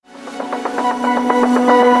Hi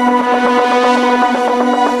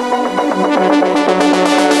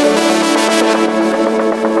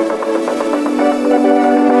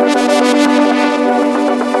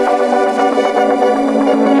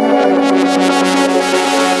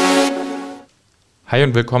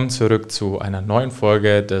und willkommen zurück zu einer neuen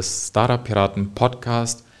Folge des Startup Piraten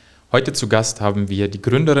Podcast. Heute zu Gast haben wir die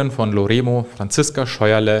Gründerin von Loremo, Franziska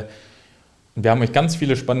Scheuerle. Und wir haben euch ganz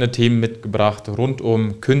viele spannende Themen mitgebracht rund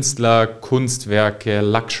um Künstler, Kunstwerke,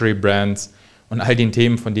 Luxury Brands und all den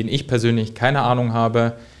Themen, von denen ich persönlich keine Ahnung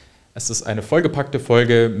habe. Es ist eine vollgepackte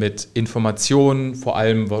Folge mit Informationen, vor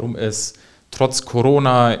allem warum es trotz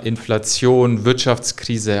Corona, Inflation,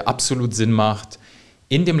 Wirtschaftskrise absolut Sinn macht,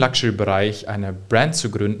 in dem Luxury-Bereich eine Brand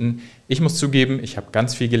zu gründen. Ich muss zugeben, ich habe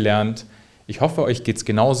ganz viel gelernt. Ich hoffe, euch geht es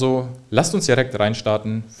genauso. Lasst uns direkt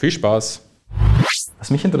reinstarten. Viel Spaß! Was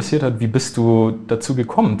mich interessiert hat, wie bist du dazu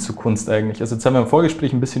gekommen zu Kunst eigentlich? Also jetzt haben wir im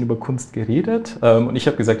Vorgespräch ein bisschen über Kunst geredet und ich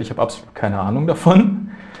habe gesagt, ich habe absolut keine Ahnung davon.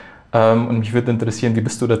 Und mich würde interessieren, wie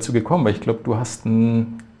bist du dazu gekommen? Weil ich glaube, du hast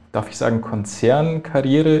darf ich sagen,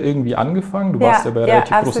 Konzernkarriere irgendwie angefangen. Du warst ja bei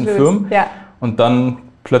relativ großen Firmen und dann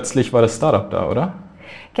plötzlich war das Startup da, oder?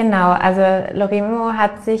 Genau, also Loremo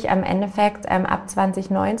hat sich am Endeffekt ab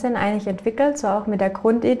 2019 eigentlich entwickelt, so auch mit der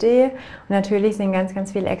Grundidee. Und natürlich sind ganz,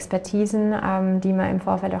 ganz viele Expertisen, die man im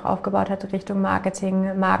Vorfeld auch aufgebaut hat, Richtung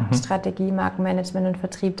Marketing, Markenstrategie, Markenmanagement und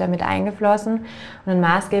Vertrieb damit eingeflossen. Und ein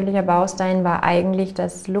maßgeblicher Baustein war eigentlich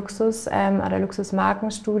das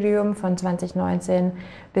Luxusmarkenstudium von 2019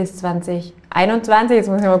 bis 2021, jetzt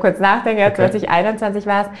muss ich mal kurz nachdenken, okay. 2021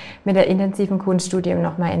 war es, mit der intensiven Kunststudium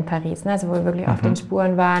nochmal in Paris, ne? Also wo wir wirklich auf den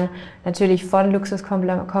Spuren waren, natürlich von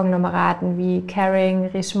Luxuskonglomeraten wie Kering,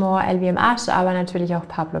 Richemont, LVMH, aber natürlich auch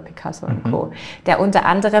Pablo Picasso und Co., der unter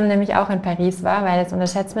anderem nämlich auch in Paris war, weil das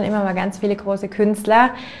unterschätzt man immer mal, ganz viele große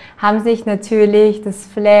Künstler haben sich natürlich das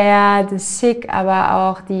Flair, das Schick, aber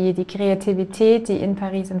auch die Kreativität, die in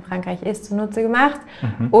Paris und Frankreich ist, zunutze gemacht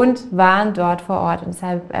und waren dort vor Ort. Und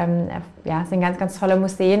deshalb sind ganz, ganz tolle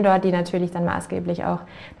Museen dort, die natürlich dann maßgeblich auch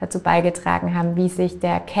dazu beigetragen haben, wie sich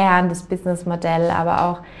der Kern, das Businessmodell, aber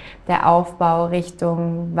auch der Aufbau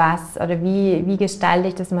Richtung wie gestalte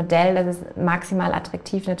ich das Modell, dass es maximal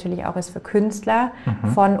attraktiv natürlich auch ist für Künstler,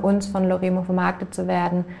 von uns, von Loremo vermarktet zu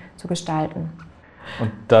werden, zu gestalten.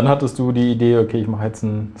 Und dann hattest du die Idee, okay, ich mache jetzt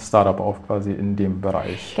ein Startup auf quasi in dem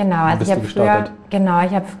Bereich. Genau, also ich habe früher,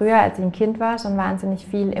 als ich ein Kind war, schon wahnsinnig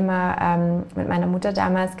viel immer mit meiner Mutter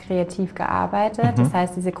damals kreativ gearbeitet. Das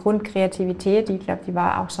heißt, diese Grundkreativität, die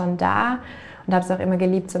war auch schon da und habe es auch immer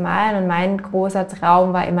geliebt zu malen. Und mein großer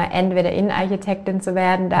Traum war immer, entweder Innenarchitektin zu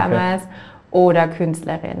werden damals oder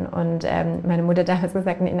Künstlerin. Und meine Mutter hat damals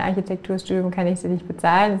gesagt, ein Innenarchitekturstudium kann ich sie nicht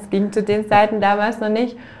bezahlen. Das ging zu den Zeiten damals noch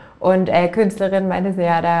nicht. Und Künstlerin meinte sie,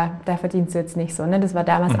 ja, da verdienst du jetzt nicht so. Ne? Das war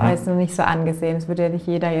damals auch jetzt noch nicht so angesehen. Es würde ja nicht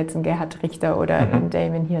jeder jetzt einen Gerhard Richter oder einen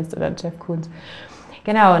Damien Hirst oder einen Jeff Koons.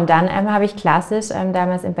 Genau, und dann habe ich klassisch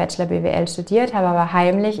damals im Bachelor BWL studiert, habe aber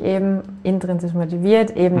heimlich eben intrinsisch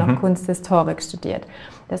motiviert eben noch Kunsthistorik studiert.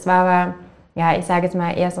 Das war aber, ja, ich sage jetzt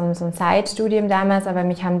mal eher so ein Zeitstudium damals, aber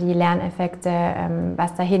mich haben die Lerneffekte,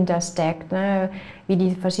 was dahinter steckt, ne? Wie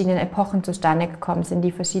die verschiedenen Epochen zustande gekommen sind,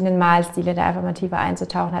 die verschiedenen Malstile, da einfach mal tiefer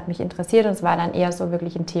einzutauchen, hat mich interessiert und es war dann eher so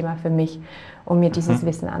wirklich ein Thema für mich, um mir dieses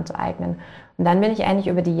Wissen anzueignen. Und dann bin ich eigentlich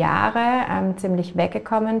über die Jahre ziemlich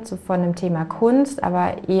weggekommen von dem Thema Kunst,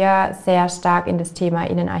 aber eher sehr stark in das Thema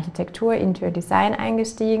Innenarchitektur, Interior Design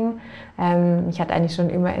eingestiegen. Mich hat eigentlich schon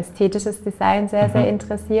immer ästhetisches Design sehr, sehr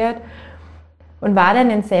interessiert. Und war dann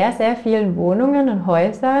in sehr, sehr vielen Wohnungen und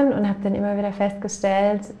Häusern und habe dann immer wieder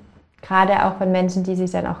festgestellt, gerade auch von Menschen, die sich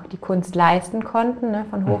dann auch die Kunst leisten konnten, ne,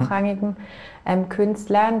 von hochrangigen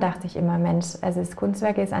Künstlern, dachte ich immer, Mensch, also das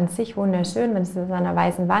Kunstwerk ist an sich wunderschön, wenn es an einer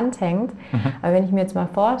weißen Wand hängt. Aber wenn ich mir jetzt mal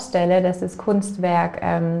vorstelle, dass das Kunstwerk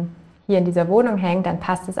hier in dieser Wohnung hängt, dann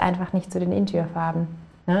passt es einfach nicht zu den Interiorfarben.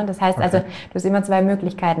 Ne? Das heißt also, du hast immer zwei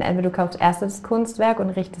Möglichkeiten. Entweder du kaufst erst das Kunstwerk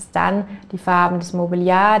und richtest dann die Farben des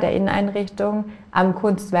Mobiliar, der Inneneinrichtung am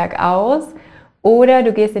Kunstwerk aus. Oder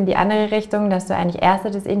du gehst in die andere Richtung, dass du eigentlich erst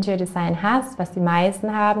das Interior Design hast, was die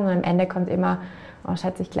meisten haben, und am Ende kommt immer, oh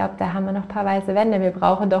Schatz, ich glaube, da haben wir noch ein paar weiße Wände, wir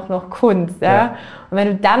brauchen doch noch Kunst. Ja? Und wenn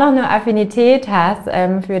du dann noch eine Affinität hast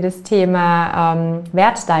für das Thema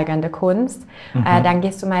wertsteigernde Kunst, dann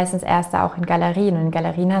gehst du meistens erst auch in Galerien. Und in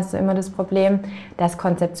Galerien hast du immer das Problem, dass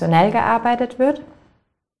konzeptionell gearbeitet wird.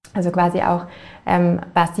 Also quasi auch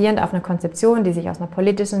basierend auf einer Konzeption, die sich aus einer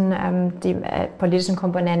politischen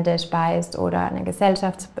Komponente speist oder einer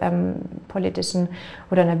gesellschaftspolitischen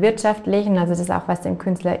oder einer wirtschaftlichen. Also das ist auch, was den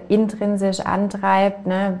Künstler intrinsisch antreibt,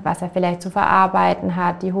 ne? Was er vielleicht zu verarbeiten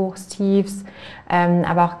hat, die Hochs, Tiefs,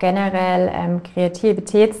 aber auch generell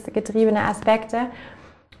kreativitätsgetriebene Aspekte.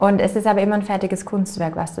 Und es ist aber immer ein fertiges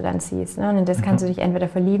Kunstwerk, was du dann siehst, ne? Und in das kannst du dich entweder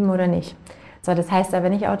verlieben oder nicht. So, das heißt aber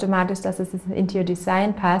nicht automatisch, dass es ins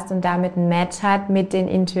Interior-Design passt und damit ein Match hat mit den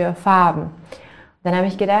Interior-Farben. Dann habe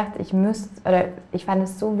ich gedacht, ich fand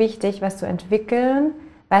es so wichtig, was zu entwickeln,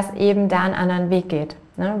 was eben da einen anderen Weg geht.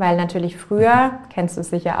 Ne? Weil natürlich früher, kennst du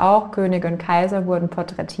es sicher auch, Könige und Kaiser wurden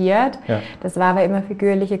porträtiert. Ja. Das war aber immer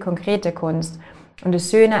figürliche, konkrete Kunst. Und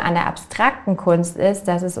das Schöne an der abstrakten Kunst ist,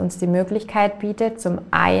 dass es uns die Möglichkeit bietet, zum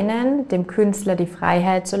einen dem Künstler die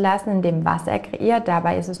Freiheit zu lassen, in dem, was er kreiert.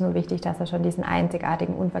 Dabei ist es nur wichtig, dass er schon diesen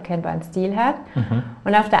einzigartigen, unverkennbaren Stil hat.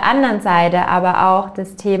 Und auf der anderen Seite aber auch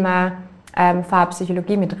das Thema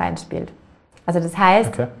Farbpsychologie mit reinspielt. Also das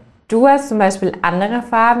heißt, du hast zum Beispiel andere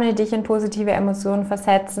Farben, die dich in positive Emotionen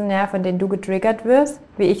versetzen, ja, von denen du getriggert wirst,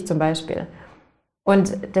 wie ich zum Beispiel.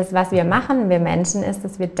 Und das, was wir machen, wir Menschen, ist,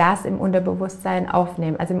 dass wir das im Unterbewusstsein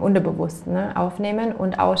aufnehmen, also im Unterbewussten, ne, aufnehmen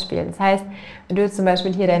und ausspielen. Das heißt, wenn du jetzt zum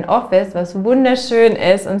Beispiel hier dein Office, was wunderschön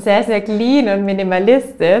ist und sehr, sehr clean und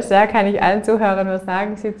minimalistisch, ja, kann ich allen Zuhörern nur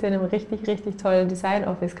sagen, ich sitze in einem richtig, richtig tollen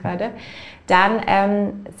Design-Office gerade,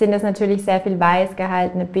 dann sind es natürlich sehr viel weiß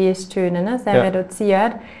gehaltene Beige-Töne, ne, sehr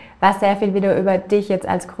reduziert, was sehr viel wieder über dich jetzt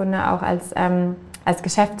als Gründer, auch als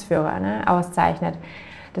Geschäftsführer, ne, auszeichnet.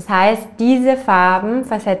 Das heißt, diese Farben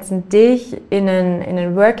versetzen dich in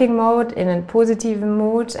einen Working Mode, in einen positiven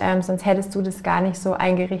Mood, sonst hättest du das gar nicht so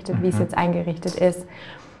eingerichtet, wie es jetzt eingerichtet ist.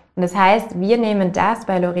 Und das heißt, wir nehmen das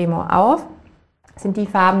bei Loremo auf, sind die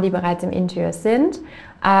Farben, die bereits im Interieur sind,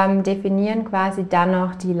 definieren quasi dann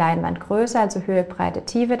noch die Leinwandgröße, also Höhe, Breite,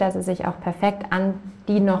 Tiefe, dass es sich auch perfekt an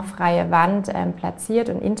die noch freie Wand platziert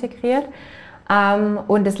und integriert,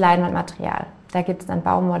 und das Leinwandmaterial. Da gibt es dann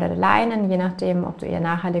Baum oder Leinen, je nachdem, ob du eher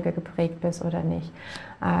nachhaltiger geprägt bist oder nicht.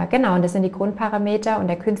 Genau, und das sind die Grundparameter und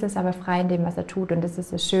der Künstler ist aber frei in dem, was er tut. Und das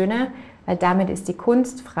ist das Schöne, weil damit ist die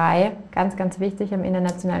Kunst frei, ganz, ganz wichtig im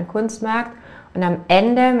internationalen Kunstmarkt. Und am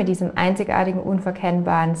Ende mit diesem einzigartigen,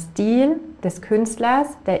 unverkennbaren Stil des Künstlers,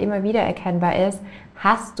 der immer wieder erkennbar ist,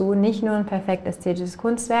 hast du nicht nur ein perfekt ästhetisches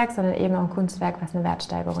Kunstwerk, sondern eben auch ein Kunstwerk, was eine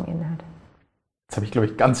Wertsteigerung innehat. Jetzt habe ich, glaube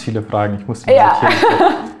ich, ganz viele Fragen. Ich muss die notieren.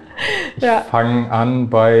 Ich fange an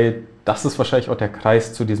das ist wahrscheinlich auch der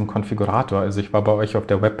Kreis zu diesem Konfigurator. Also ich war bei euch auf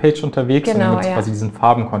der Webpage unterwegs und dann gibt es quasi diesen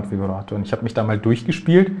Farbenkonfigurator. Und ich habe mich da mal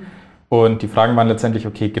durchgespielt und die Fragen waren letztendlich,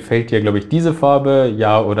 okay, gefällt dir, glaube ich, diese Farbe,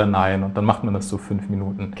 ja oder nein? Und dann macht man das so 5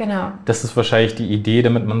 Minuten. Genau. Das ist wahrscheinlich die Idee,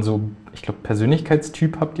 damit man so, ich glaube,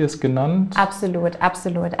 Persönlichkeitstyp habt ihr es genannt? Absolut,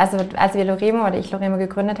 absolut. Also als ich Loremo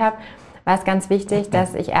gegründet habe, war es ganz wichtig,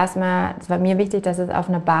 dass es war mir wichtig, dass es auf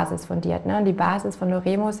einer Basis fundiert. Ne? Und die Basis von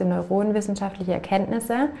Loremo sind neuronenwissenschaftliche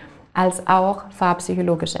Erkenntnisse als auch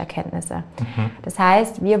farbpsychologische Erkenntnisse. Das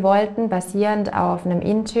heißt, wir wollten basierend auf einem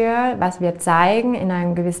Interieur, was wir zeigen, in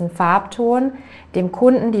einem gewissen Farbton, dem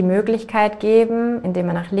Kunden die Möglichkeit geben, indem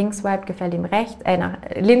er nach links swiped, gefällt ihm nach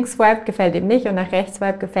links swiped, gefällt ihm nicht und nach rechts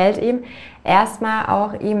swiped, gefällt ihm, erstmal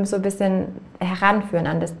auch ihm so ein bisschen heranführen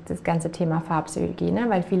an das ganze Thema Farbpsychologie, ne?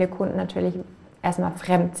 Weil viele Kunden natürlich erstmal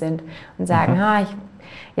fremd sind und sagen,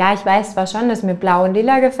 ich weiß zwar schon, dass mir Blau und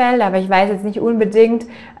Lila gefällt, aber ich weiß jetzt nicht unbedingt,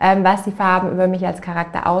 was die Farben über mich als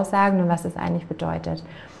Charakter aussagen und was das eigentlich bedeutet.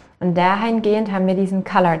 Und dahingehend haben wir diesen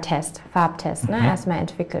Color-Test, Farbtest, erstmal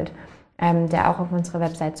entwickelt, der auch auf unserer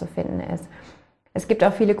Website zu finden ist. Es gibt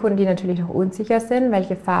auch viele Kunden, die natürlich noch unsicher sind,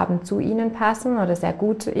 welche Farben zu ihnen passen oder sehr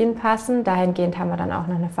gut zu ihnen passen. Dahingehend haben wir dann auch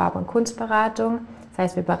noch eine Farb- und Kunstberatung. Das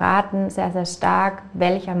heißt, wir beraten sehr, sehr stark,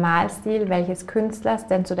 welcher Malstil, welches Künstlers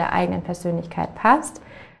denn zu der eigenen Persönlichkeit passt.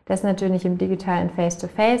 Das natürlich im digitalen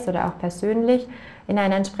Face-to-Face oder auch persönlich in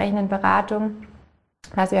einer entsprechenden Beratung.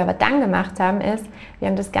 Was wir aber dann gemacht haben, ist, wir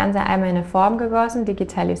haben das Ganze einmal in eine Form gegossen,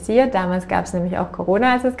 digitalisiert. Damals gab es nämlich auch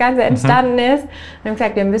Corona, als das Ganze entstanden ist. Wir haben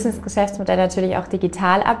gesagt, wir müssen das Geschäftsmodell natürlich auch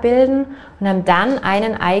digital abbilden und haben dann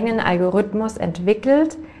einen eigenen Algorithmus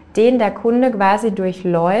entwickelt, den der Kunde quasi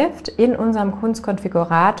durchläuft in unserem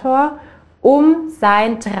Kunstkonfigurator, um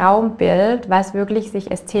sein Traumbild, was wirklich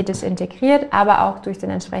sich ästhetisch integriert, aber auch durch den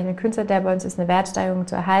entsprechenden Künstler, der bei uns ist, eine Wertsteigerung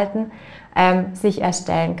zu erhalten, sich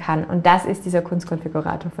erstellen kann. Und das ist dieser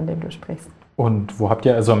Kunstkonfigurator, von dem du sprichst. Und wo habt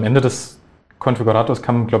ihr, also am Ende des Konfigurators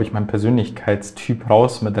kam, glaube ich, mein Persönlichkeitstyp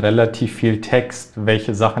raus mit relativ viel Text,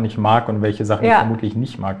 welche Sachen ich mag und welche Sachen ich vermutlich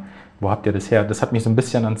nicht mag. Wo habt ihr das her? Das hat mich so ein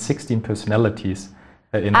bisschen an 16 Personalities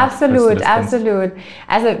erinnert? Absolut.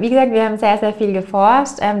 Also wie gesagt, wir haben sehr, sehr viel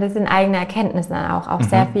geforscht. Das sind eigene Erkenntnisse auch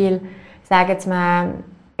sehr viel, ich sage jetzt mal,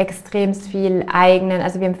 extremst viel eigenen,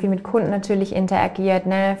 also wir haben viel mit Kunden natürlich interagiert,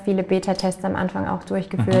 ne? Viele Beta-Tests am Anfang auch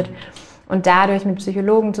durchgeführt und dadurch mit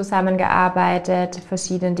Psychologen zusammengearbeitet,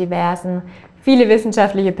 viele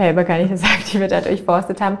wissenschaftliche Paper, kann ich sagen, die wir da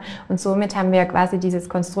durchforstet haben und somit haben wir quasi dieses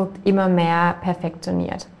Konstrukt immer mehr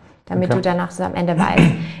perfektioniert, damit du danach so am Ende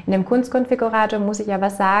weißt. In dem Kunstkonfigurator muss ich aber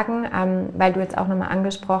sagen, weil du jetzt auch nochmal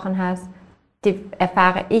angesprochen hast,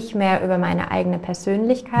 erfahre ich mehr über meine eigene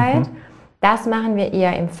Persönlichkeit. Das machen wir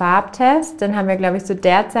eher im Farbtest. Den haben wir, glaube ich, zu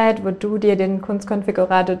der Zeit, wo du dir den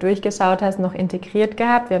Kunstkonfigurator durchgeschaut hast, noch integriert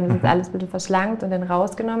gehabt. Wir haben das jetzt alles ein bisschen verschlankt und den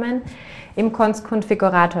rausgenommen. Im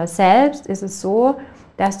Kunstkonfigurator selbst ist es so,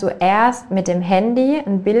 dass du erst mit dem Handy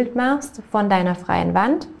ein Bild machst von deiner freien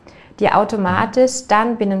Wand, die automatisch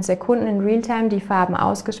dann binnen Sekunden in Realtime die Farben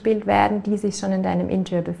ausgespielt werden, die sich schon in deinem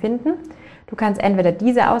Interieur befinden. Du kannst entweder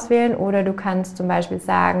diese auswählen oder du kannst zum Beispiel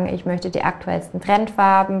sagen, ich möchte die aktuellsten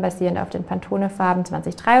Trendfarben basierend auf den Pantone-Farben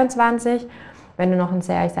 2023. Wenn du noch ein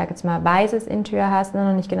sehr, ich sage jetzt mal, weißes Interieur hast und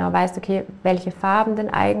noch nicht genau weißt, okay, welche Farben denn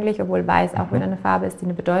eigentlich, obwohl weiß auch wieder eine Farbe ist, die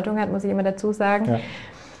eine Bedeutung hat, muss ich immer dazu sagen. Ja.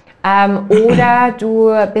 Oder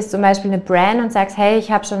du bist zum Beispiel eine Brand und sagst, hey,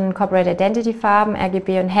 ich habe schon Corporate Identity Farben,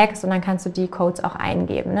 RGB und Hex und dann kannst du die Codes auch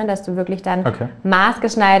eingeben, ne? Dass du wirklich dann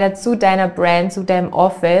maßgeschneidert zu deiner Brand, zu deinem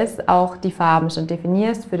Office auch die Farben schon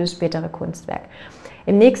definierst für das spätere Kunstwerk.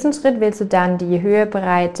 Im nächsten Schritt wählst du dann die Höhe,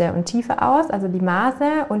 Breite und Tiefe aus, also die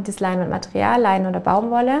Maße und das Leinwandmaterial, Leinen oder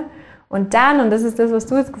Baumwolle. Und dann, und das ist das, was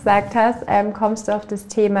du jetzt gesagt hast, kommst du auf das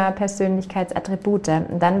Thema Persönlichkeitsattribute.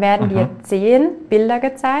 Und dann werden dir 10 Bilder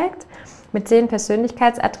gezeigt mit 10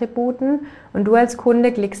 Persönlichkeitsattributen und du als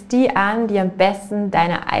Kunde klickst die an, die am besten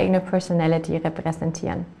deine eigene Personality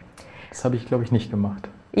repräsentieren. Das habe ich, glaube ich, nicht gemacht.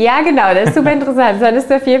 Ja, genau, das ist super interessant. Das solltest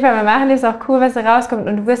du auf jeden Fall mal machen, das ist auch cool, was da rauskommt.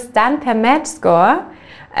 Und du wirst dann per Match-Score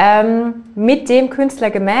mit dem Künstler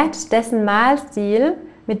gematcht, dessen Malstil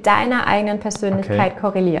mit deiner eigenen Persönlichkeit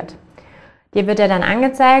korreliert. Dir wird ja dann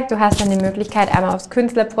angezeigt, du hast dann die Möglichkeit, einmal aufs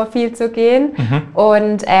Künstlerprofil zu gehen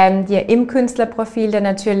und dir im Künstlerprofil dann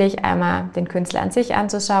natürlich einmal den Künstler an sich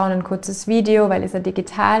anzuschauen, ein kurzes Video, weil ist er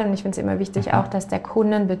digital und ich finde es immer wichtig auch, dass der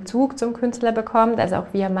Kunde einen Bezug zum Künstler bekommt, also auch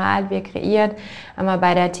wie er malt, wie er kreiert, einmal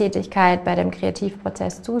bei der Tätigkeit, bei dem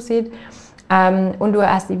Kreativprozess zusieht. Und du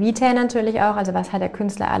hast die Vita natürlich auch, also was hat der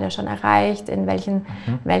Künstler alles schon erreicht, in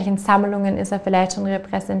welchen Sammlungen ist er vielleicht schon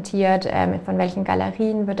repräsentiert, von welchen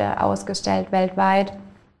Galerien wird er ausgestellt weltweit.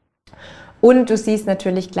 Und du siehst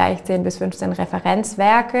natürlich gleich 10 bis 15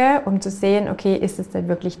 Referenzwerke, um zu sehen, okay, ist es denn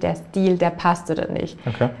wirklich der Stil, der passt oder nicht.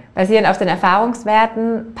 Basierend auf den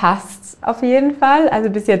Erfahrungswerten passt es auf jeden Fall, also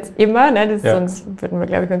bis jetzt immer, ne? Sonst würden wir,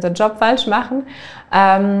 glaube ich, unseren Job falsch machen.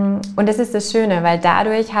 Und das ist das Schöne, weil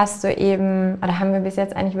dadurch hast du eben, oder haben wir bis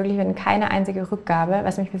jetzt eigentlich wirklich keine einzige Rückgabe,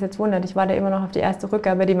 was mich bis jetzt wundert, ich warte immer noch auf die erste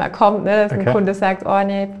Rückgabe, die mal kommt, ne? Dass ein Kunde sagt, oh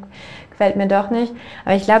nee, gefällt mir doch nicht.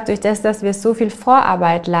 Aber ich glaube, durch das, dass wir so viel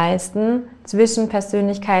Vorarbeit leisten, zwischen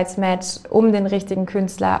Persönlichkeitsmatch, um den richtigen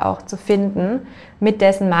Künstler auch zu finden, mit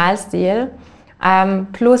dessen Malstil,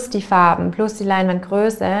 plus die Farben, plus die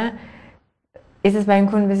Leinwandgröße, ist es bei den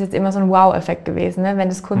Kunden bis jetzt immer so ein Wow-Effekt gewesen, ne? Wenn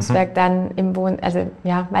das Kunstwerk dann im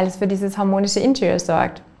weil es für dieses harmonische Interieur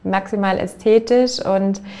sorgt. Maximal ästhetisch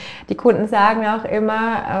und die Kunden sagen auch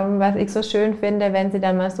immer, was ich so schön finde, wenn sie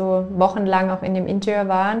dann mal so wochenlang auch in dem Interieur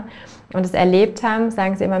waren und es erlebt haben,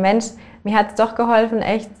 sagen sie immer, Mensch, mir hat es doch geholfen,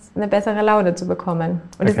 echt eine bessere Laune zu bekommen.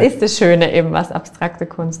 Und es ist das Schöne eben, was abstrakte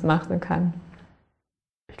Kunst macht und kann.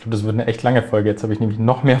 Ich glaube, das wird eine echt lange Folge. Jetzt habe ich nämlich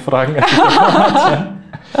noch mehr Fragen, als ich davor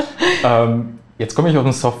hatte. Jetzt komme ich aus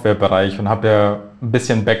dem Softwarebereich und habe ja ein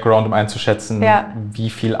bisschen Background, um einzuschätzen, wie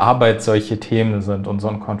viel Arbeit solche Themen sind. Und so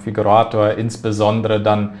ein Konfigurator, insbesondere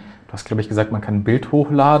dann, du hast, glaube ich, gesagt, man kann ein Bild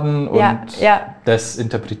hochladen und das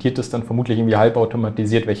interpretiert es dann vermutlich irgendwie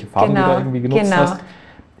halbautomatisiert, welche Farben du da irgendwie genutzt hast.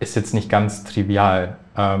 Ist jetzt nicht ganz trivial.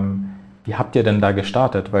 Wie habt ihr denn da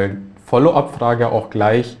gestartet? Weil Follow-up-Frage auch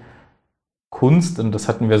gleich, Kunst, und das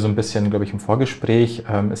hatten wir so ein bisschen, glaube ich, im Vorgespräch,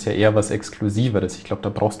 ist ja eher was Exklusiveres. Ich glaube, da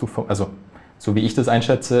brauchst du, so wie ich das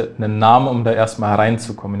einschätze, einen Namen, um da erstmal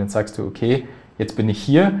reinzukommen. Jetzt sagst du, okay, jetzt bin ich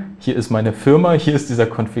hier ist meine Firma, hier ist dieser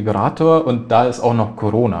Konfigurator und da ist auch noch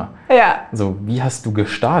Corona. Ja. So, wie hast du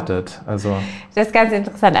gestartet? Also das ist ganz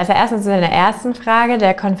interessant. Also erstens zu deiner ersten Frage,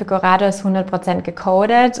 der Konfigurator ist 100%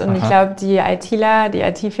 gecodet und ich glaube, die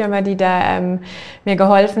IT-Firma, die da mir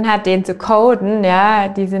geholfen hat, den zu coden,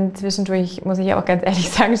 die sind zwischendurch, muss ich auch ganz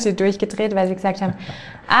ehrlich sagen, durchgedreht, weil sie gesagt haben,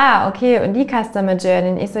 okay, und die Customer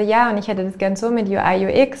Journey. Und ich so, ja, und ich hätte das gern so mit UI,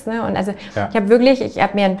 UX. Ne? Und also ich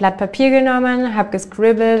habe mir ein Blatt Papier genommen, habe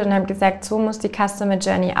gescribbelt und habe gesagt, so muss die Customer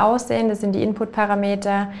Journey aussehen. Das sind die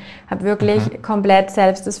Input-Parameter. Habe wirklich komplett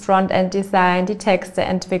selbst das Frontend-Design, die Texte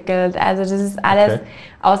entwickelt. Also das ist alles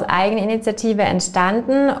aus Eigeninitiative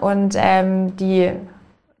entstanden und die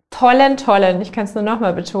tollen, ich kann es nur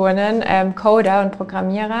nochmal betonen, Coder und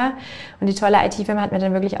Programmierer und die tolle IT-Firma hat mir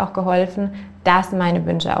dann wirklich auch geholfen, das meine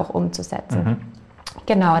Wünsche auch umzusetzen.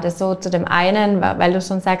 Genau, das so zu dem einen, weil du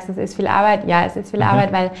schon sagst, es ist viel Arbeit. Ja, es ist viel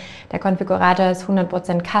Arbeit, weil der Konfigurator ist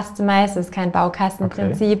 100% customized, es ist kein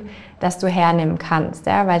Baukastenprinzip, das du hernehmen kannst,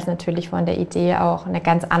 ja, weil es natürlich von der Idee auch eine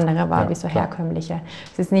ganz andere war, wie so herkömmliche.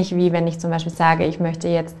 Es ist nicht wie, wenn ich zum Beispiel sage, ich möchte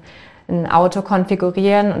jetzt ein Auto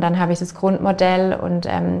konfigurieren und dann habe ich das Grundmodell und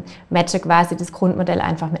matche quasi das Grundmodell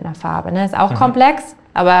einfach mit einer Farbe. Ne? Ist auch komplex,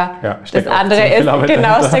 aber das andere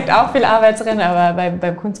steckt auch viel Arbeit drin, aber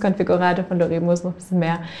beim Kunstkonfigurator von Loremo ist noch ein bisschen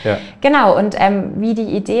mehr. Ja. Genau, und wie die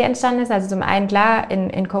Idee entstanden ist, also zum einen klar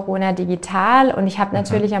in Corona digital und ich habe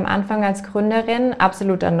natürlich am Anfang als Gründerin,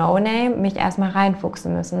 absoluter No-Name, mich erstmal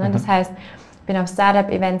reinfuchsen müssen. Ne? Das heißt, bin auf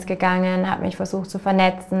Startup-Events gegangen, habe mich versucht zu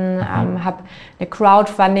vernetzen, habe eine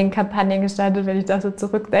Crowdfunding-Kampagne gestartet, wenn ich da so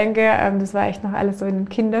zurückdenke. Das war echt noch alles so in den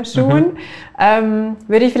Kinderschuhen.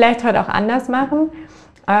 Würde ich vielleicht heute auch anders machen,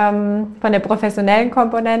 von der professionellen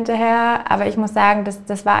Komponente her. Aber ich muss sagen,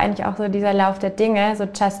 das war eigentlich auch so dieser Lauf der Dinge, so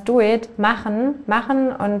just do it, machen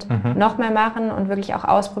und noch mehr machen und wirklich auch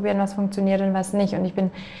ausprobieren, was funktioniert und was nicht. Und ich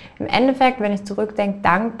bin im Endeffekt, wenn ich zurückdenke,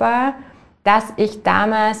 dankbar, dass ich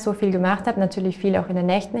damals so viel gemacht habe, natürlich viel auch in den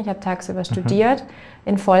Nächten. Ich habe tagsüber studiert,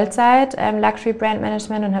 in Vollzeit Luxury Brand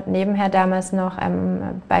Management und habe nebenher damals noch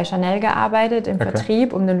bei Chanel gearbeitet, im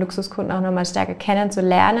Vertrieb, um den Luxuskunden auch nochmal stärker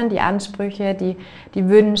kennenzulernen, die Ansprüche, die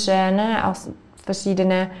Wünsche, ne? Auch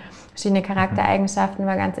verschiedene Charaktereigenschaften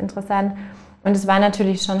war ganz interessant. Und es war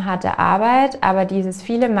natürlich schon harte Arbeit, aber dieses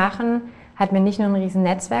viele Machen hat mir nicht nur ein riesen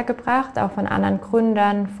Netzwerk gebracht, auch von anderen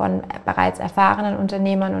Gründern, von bereits erfahrenen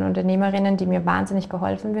Unternehmern und Unternehmerinnen, die mir wahnsinnig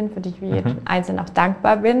geholfen sind, für die ich für jeden Einzelnen auch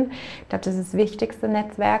dankbar bin. Ich glaube, das ist das wichtigste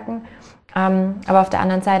Netzwerken. Aber auf der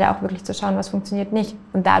anderen Seite auch wirklich zu schauen, was funktioniert nicht.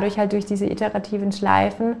 Und dadurch halt durch diese iterativen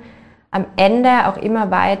Schleifen am Ende auch immer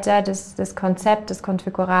weiter das Konzept des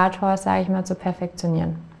Konfigurators, sage ich mal, zu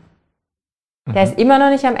perfektionieren. Der ist immer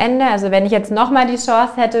noch nicht am Ende. Also wenn ich jetzt nochmal die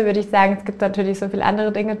Chance hätte, würde ich sagen, es gibt natürlich so viele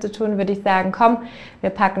andere Dinge zu tun, würde ich sagen, komm,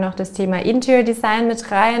 wir packen noch das Thema Interior Design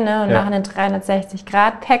mit rein, ne, und machen ein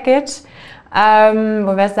 360-Grad-Package,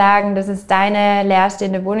 wo wir sagen, das ist deine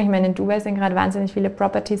leerstehende Wohnung. Ich meine, in Dubai sind gerade wahnsinnig viele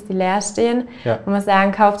Properties, die leer stehen. Wo wir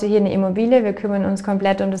sagen, kauf dir hier eine Immobilie, wir kümmern uns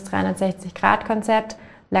komplett um das 360-Grad-Konzept.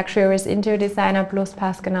 Luxurious Interior Designer plus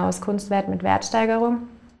passgenaues Kunstwert mit Wertsteigerung.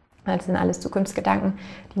 Das sind alles Zukunftsgedanken,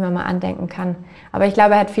 die man mal andenken kann. Aber ich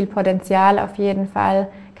glaube, er hat viel Potenzial auf jeden Fall,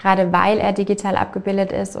 gerade weil er digital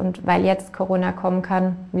abgebildet ist und weil jetzt Corona kommen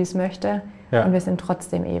kann, wie es möchte. Und wir sind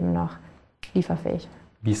trotzdem eben noch lieferfähig.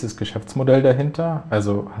 Wie ist das Geschäftsmodell dahinter?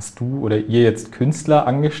 Also hast du oder ihr jetzt Künstler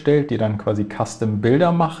angestellt, die dann quasi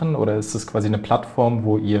Custom-Bilder machen? Oder ist das quasi eine Plattform,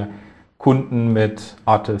 wo ihr Kunden mit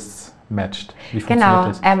Artists matcht? Wie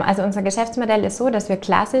funktioniert das? Also unser Geschäftsmodell ist so, dass wir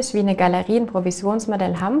klassisch wie eine Galerie ein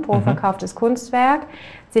Provisionsmodell haben pro verkauftes Kunstwerk,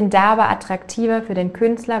 sind da aber attraktiver für den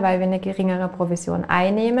Künstler, weil wir eine geringere Provision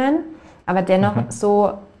einnehmen, aber dennoch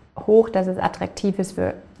so hoch, dass es attraktiv ist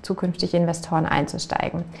für zukünftige Investoren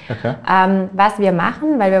einzusteigen. Was wir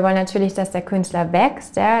machen, weil wir wollen natürlich, dass der Künstler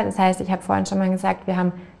wächst. Ja? Das heißt, ich habe vorhin schon mal gesagt, wir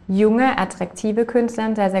haben junge, attraktive Künstler,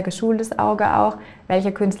 ein sehr, sehr geschultes Auge auch,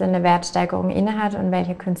 welcher Künstler eine Wertsteigerung innehat und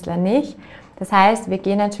welcher Künstler nicht. Das heißt, wir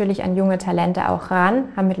gehen natürlich an junge Talente auch ran,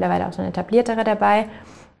 haben mittlerweile auch schon etabliertere dabei,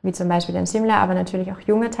 wie zum Beispiel den Schimmler, aber natürlich auch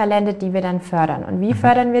junge Talente, die wir dann fördern. Und wie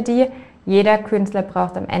fördern wir die? Jeder Künstler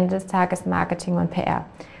braucht am Ende des Tages Marketing und PR.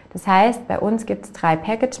 Das heißt, bei uns gibt es 3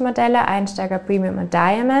 Package-Modelle, Einsteiger, Premium und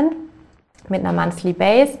Diamond, mit einer Monthly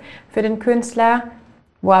Base für den Künstler,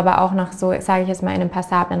 wo aber auch noch so, sage ich jetzt mal, in einem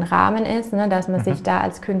passablen Rahmen ist, ne, dass man sich da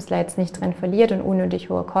als Künstler jetzt nicht drin verliert und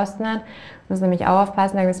unnötig hohe Kosten hat. Muss nämlich auch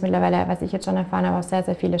aufpassen, da gibt es mittlerweile, was ich jetzt schon erfahren habe, auch sehr,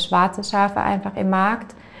 sehr viele schwarze Schafe einfach im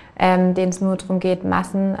Markt, denen es nur darum geht,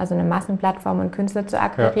 also eine Massenplattform und Künstler zu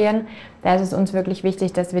akquirieren. Da ist es uns wirklich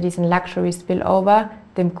wichtig, dass wir diesen Luxury Spillover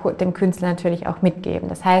dem Künstler natürlich auch mitgeben.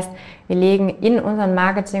 Das heißt, wir legen in unseren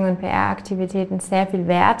Marketing- und PR-Aktivitäten sehr viel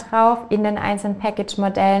Wert drauf, in den einzelnen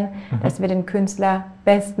Package-Modellen, dass wir den Künstler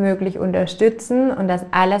bestmöglich unterstützen und dass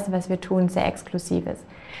alles, was wir tun, sehr exklusiv ist.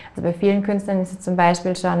 Also bei vielen Künstlern ist es zum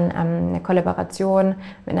Beispiel schon eine Kollaboration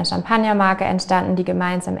mit einer Champagnermarke entstanden, die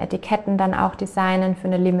gemeinsam Etiketten dann auch designen für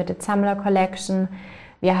eine Limited Sammler Collection.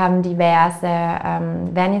 Wir haben diverse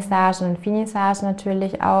Vernissagen und Finissagen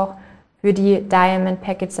natürlich auch für die Diamond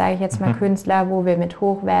Package, sage ich jetzt mal, Künstler, wo wir mit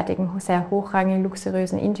hochwertigen, sehr hochrangigen,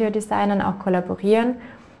 luxuriösen Interior-Designern auch kollaborieren.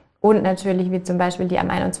 Und natürlich wie zum Beispiel die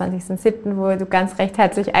am 21.07., wo du ganz recht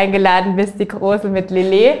herzlich eingeladen bist, die große mit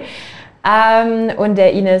Lillet. Und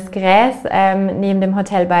der Ines Gräß neben dem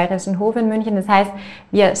Hotel Bayerischen Hof in München. Das heißt,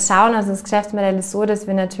 wir schauen, also das Geschäftsmodell ist so, dass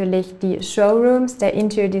wir natürlich die Showrooms der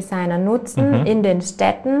Interior Designer nutzen in den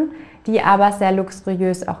Städten, die aber sehr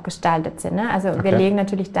luxuriös auch gestaltet sind. Ne? Also wir legen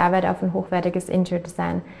natürlich da Wert auf ein hochwertiges Interior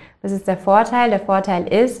Design. Was ist der Vorteil? Der Vorteil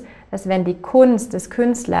ist, dass wenn die Kunst des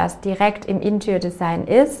Künstlers direkt im Interior Design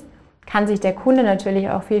ist, kann sich der Kunde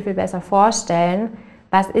natürlich auch viel, viel besser vorstellen,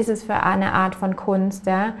 was ist es für eine Art von Kunst,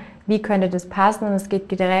 ja? Wie könnte das passen? Und es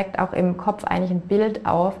geht direkt auch im Kopf eigentlich ein Bild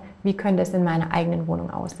auf, wie könnte es in meiner eigenen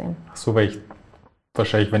Wohnung aussehen. Ach so, weil ich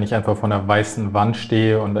wahrscheinlich, wenn ich einfach vor einer weißen Wand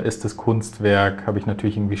stehe und da ist das Kunstwerk, habe ich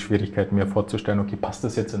natürlich irgendwie Schwierigkeiten, mir vorzustellen, okay, passt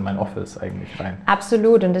das jetzt in mein Office eigentlich rein?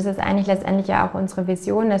 Absolut, und das ist eigentlich letztendlich ja auch unsere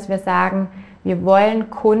Vision, dass wir sagen, wir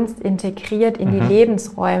wollen Kunst integriert in die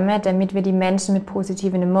Lebensräume, damit wir die Menschen mit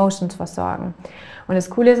positiven Emotions versorgen. Und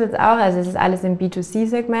das Coole ist jetzt auch, also es ist alles im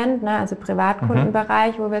B2C-Segment, ne, also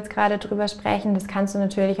Privatkundenbereich, wo wir jetzt gerade drüber sprechen. Das kannst du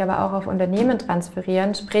natürlich aber auch auf Unternehmen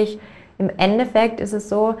transferieren, sprich, im Endeffekt ist es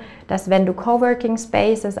so, dass wenn du Coworking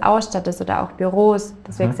Spaces ausstattest oder auch Büros,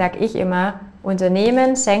 deswegen sage ich immer,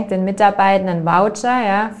 Unternehmen schenkt den Mitarbeitern einen Voucher,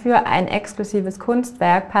 ja, für ein exklusives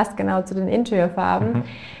Kunstwerk, passt genau zu den Interiorfarben.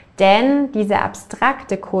 Denn diese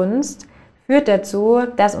abstrakte Kunst führt dazu,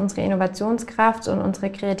 dass unsere Innovationskraft und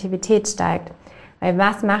unsere Kreativität steigt. Weil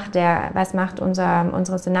was macht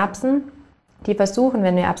unsere Synapsen? Die versuchen,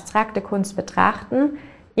 wenn wir abstrakte Kunst betrachten,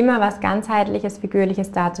 immer was ganzheitliches,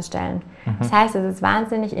 figürliches darzustellen. Das heißt, es ist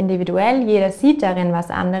wahnsinnig individuell, jeder sieht darin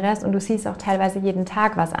was anderes und du siehst auch teilweise jeden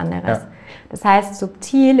Tag was anderes. Ja. Das heißt,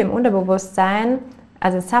 subtil im Unterbewusstsein,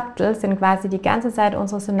 also subtle, sind quasi die ganze Zeit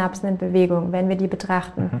unsere Synapsen in Bewegung, wenn wir die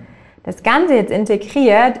betrachten. Das Ganze jetzt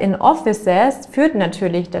integriert in Offices führt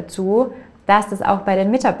natürlich dazu, dass das auch bei den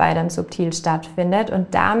Mitarbeitern subtil stattfindet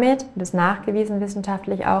und damit, das ist nachgewiesen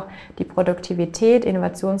wissenschaftlich auch, die Produktivität,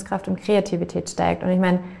 Innovationskraft und Kreativität steigt. Und ich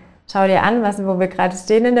meine, schau dir an, wo wir gerade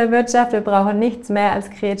stehen in der Wirtschaft. Wir brauchen nichts mehr als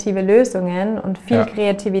kreative Lösungen und viel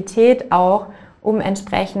Kreativität auch, um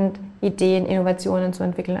entsprechend Ideen, Innovationen zu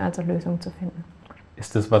entwickeln, also Lösungen zu finden.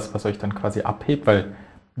 Ist das was euch dann quasi abhebt? Weil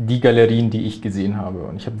die Galerien, die ich gesehen habe,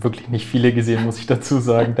 und ich habe wirklich nicht viele gesehen, muss ich dazu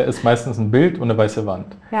sagen, da ist meistens ein Bild und eine weiße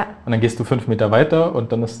Wand. Ja. Und dann gehst du 5 Meter weiter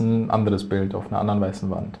und dann ist ein anderes Bild auf einer anderen weißen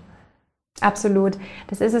Wand. Absolut.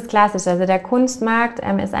 Das ist das Klassische. Also der Kunstmarkt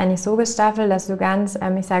ist eigentlich so gestaffelt, dass du ganz,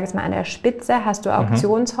 ich sage es mal, an der Spitze hast du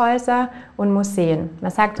Auktionshäuser und Museen.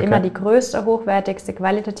 Man sagt immer, die größte, hochwertigste,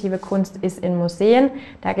 qualitative Kunst ist in Museen.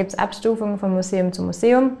 Da gibt es Abstufungen von Museum zu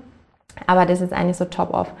Museum, aber das ist eigentlich so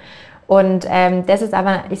top-off. Und das ist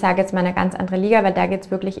aber, ich sage jetzt mal, eine ganz andere Liga, weil da geht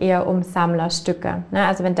es wirklich eher um Sammlerstücke. Ne?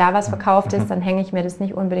 Also wenn da was verkauft ist, dann hänge ich mir das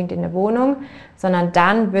nicht unbedingt in der Wohnung, sondern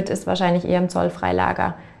dann wird es wahrscheinlich eher im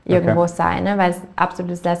Zollfreilager irgendwo sein, ne? Weil es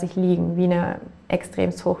absolut, das lasse ich liegen, wie eine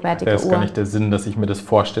extremst hochwertige Uhr. Da ist gar nicht der Sinn, dass ich mir das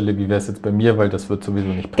vorstelle, wie wäre es jetzt bei mir, weil das wird sowieso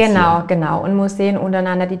nicht passieren. Genau. Und Museen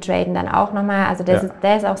untereinander, die traden dann auch nochmal. Also der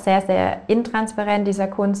ist auch sehr, sehr intransparent, dieser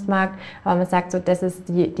Kunstmarkt. Aber man sagt so, das ist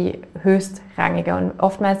die höchstrangige. Und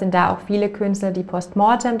oftmals sind da auch viele Künstler, die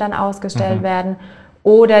postmortem dann ausgestellt werden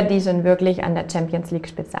oder die schon wirklich an der Champions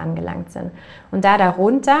League-Spitze angelangt sind. Und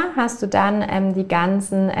darunter hast du dann die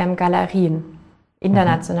ganzen Galerien.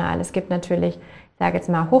 International. Es gibt natürlich, ich sage jetzt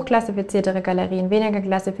mal, hochklassifiziertere Galerien, weniger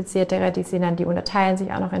klassifiziertere, die unterteilen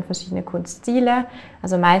sich auch noch in verschiedene Kunststile.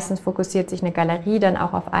 Also meistens fokussiert sich eine Galerie dann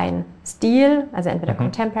auch auf einen Stil, also entweder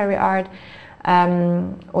Contemporary Art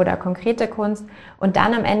oder konkrete Kunst. Und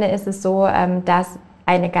dann am Ende ist es so, dass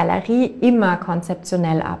eine Galerie immer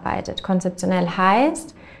konzeptionell arbeitet. Konzeptionell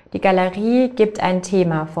heißt, die Galerie gibt ein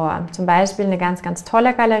Thema vor. Zum Beispiel eine ganz, ganz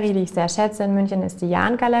tolle Galerie, die ich sehr schätze in München, ist die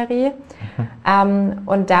Jahn-Galerie.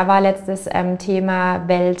 Und da war letztes Thema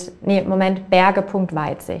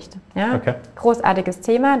Berge.Weitsicht. Ja? Großartiges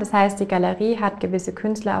Thema. Das heißt, die Galerie hat gewisse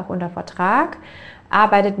Künstler auch unter Vertrag,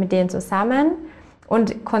 arbeitet mit denen zusammen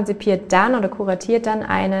und konzipiert dann oder kuratiert dann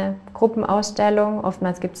eine Gruppenausstellung.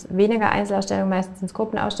 Oftmals gibt es weniger Einzelausstellungen, meistens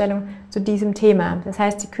Gruppenausstellungen zu diesem Thema. Das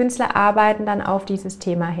heißt, die Künstler arbeiten dann auf dieses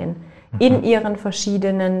Thema hin, in ihren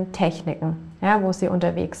verschiedenen Techniken, ja, wo sie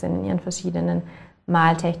unterwegs sind, in ihren verschiedenen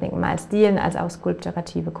Maltechniken, Malstilen, als auch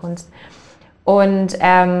skulpturative Kunst. Und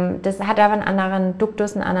das hat aber einen anderen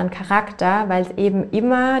Duktus, einen anderen Charakter, weil es eben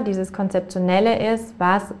immer dieses Konzeptionelle ist,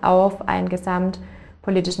 was auf einen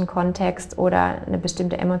gesamtpolitischen Kontext oder eine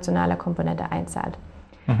bestimmte emotionale Komponente einzahlt.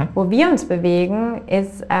 Wo wir uns bewegen,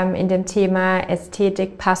 ist in dem Thema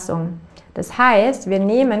Ästhetik, Passung. Das heißt, wir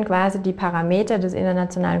nehmen quasi die Parameter des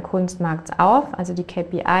internationalen Kunstmarkts auf, also die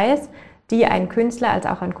KPIs, die ein Künstler als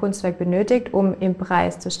auch ein Kunstwerk benötigt, um im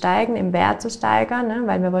Preis zu steigen, im Wert zu steigern, ne?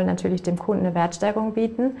 Weil wir wollen natürlich dem Kunden eine Wertsteigerung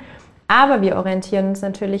bieten. Aber wir orientieren uns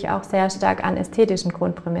natürlich auch sehr stark an ästhetischen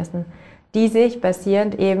Grundprämissen, die sich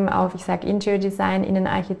basierend eben auf, ich sage, Interior Design,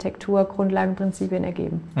 Innenarchitektur, Grundlagenprinzipien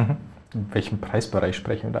ergeben. In welchem Preisbereich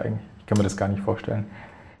sprechen wir da eigentlich? Ich kann mir das gar nicht vorstellen.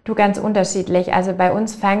 Du, ganz unterschiedlich. Also bei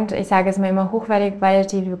uns fängt, ich sage es mal immer, hochwertige,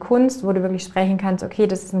 qualitative Kunst, wo du wirklich sprechen kannst, okay,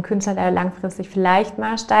 das ist ein Künstler, der langfristig vielleicht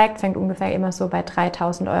mal steigt, fängt ungefähr immer so bei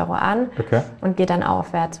 3.000 € an und geht dann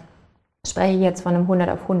aufwärts. Spreche ich jetzt von einem 100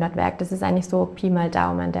 auf 100 Werk, das ist eigentlich so Pi mal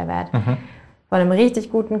Daumen der Wert. Von einem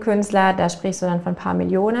richtig guten Künstler, da sprichst du dann von ein paar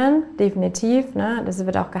Millionen, definitiv. Ne? Das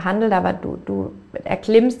wird auch gehandelt, aber du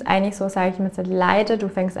erklimmst eigentlich so, sage ich mal, die Leiter, du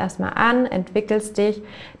fängst erstmal an, entwickelst dich.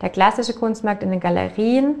 Der klassische Kunstmarkt in den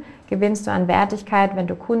Galerien gewinnst du an Wertigkeit, wenn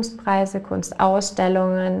du Kunstpreise,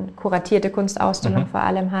 Kunstausstellungen, kuratierte Kunstausstellungen vor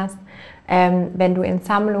allem hast, wenn du in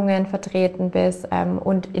Sammlungen vertreten bist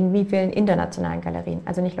und in wie vielen internationalen Galerien,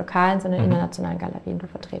 also nicht lokalen, sondern internationalen Galerien du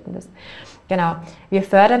vertreten bist. Genau, wir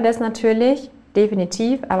fördern das natürlich,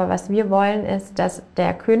 definitiv, aber was wir wollen ist, dass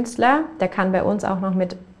der Künstler, der kann bei uns auch noch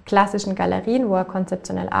mit klassischen Galerien, wo er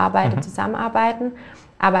konzeptionell arbeitet, zusammenarbeiten,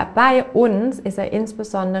 aber bei uns ist er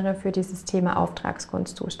insbesondere für dieses Thema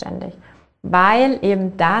Auftragskunst zuständig. Weil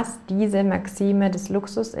eben das diese Maxime des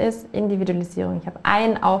Luxus ist, Individualisierung. Ich habe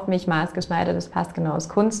ein auf mich maßgeschneidertes, passgenaues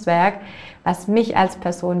Kunstwerk, was mich als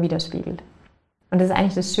Person widerspiegelt. Und das ist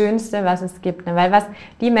eigentlich das Schönste, was es gibt. Ne? Weil was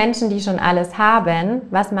die Menschen, die schon alles haben,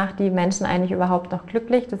 was macht die Menschen eigentlich überhaupt noch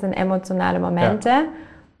glücklich? Das sind emotionale Momente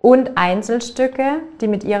und Einzelstücke, die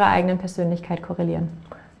mit ihrer eigenen Persönlichkeit korrelieren.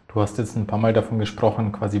 Du hast jetzt ein paar Mal davon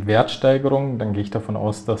gesprochen, quasi Wertsteigerung. Dann gehe ich davon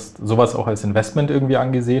aus, dass sowas auch als Investment irgendwie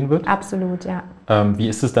angesehen wird. Absolut, ja. Wie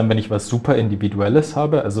ist es dann, wenn ich was super Individuelles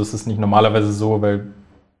habe? Also ist es nicht normalerweise so, weil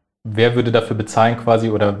wer würde dafür bezahlen quasi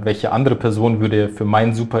oder welche andere Person würde für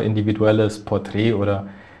mein super individuelles Porträt oder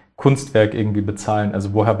Kunstwerk irgendwie bezahlen?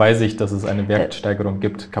 Also woher weiß ich, dass es eine Wertsteigerung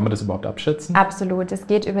gibt? Kann man das überhaupt abschätzen? Absolut. Es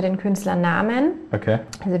geht über den Künstlernamen. Okay.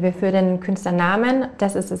 Also wir für den Künstlernamen,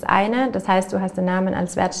 das ist das eine. Das heißt, du hast den Namen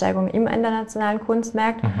als Wertsteigerung im internationalen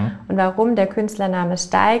Kunstmarkt. Und warum der Künstlername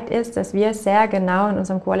steigt, ist, dass wir sehr genau in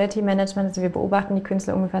unserem Quality Management, also wir beobachten die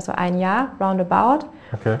Künstler ungefähr so ein Jahr, roundabout.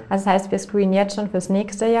 Okay. Also das heißt, wir screenen jetzt schon fürs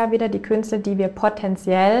nächste Jahr wieder die Künstler, die wir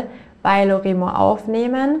potenziell bei Loremo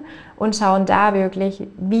aufnehmen und schauen da wirklich,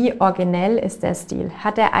 wie originell ist der Stil.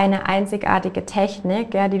 Hat er eine einzigartige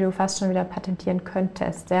Technik, ja, die du fast schon wieder patentieren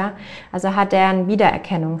könntest? Ja? Also hat er einen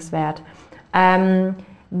Wiedererkennungswert?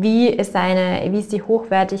 Wie ist die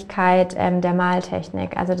Hochwertigkeit der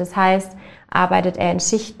Maltechnik? Also das heißt, arbeitet er in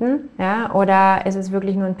Schichten, ja, oder ist es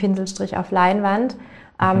wirklich nur ein Pinselstrich auf Leinwand?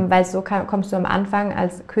 Weil so kommst du am Anfang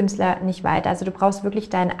als Künstler nicht weiter. Also du brauchst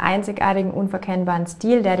wirklich deinen einzigartigen, unverkennbaren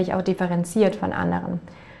Stil, der dich auch differenziert von anderen.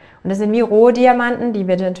 Und das sind wie Rohdiamanten, die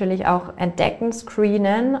wir natürlich auch entdecken,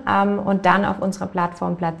 screenen und dann auf unserer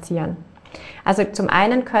Plattform platzieren. Also zum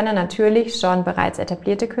einen können natürlich schon bereits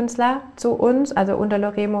etablierte Künstler zu uns, also unter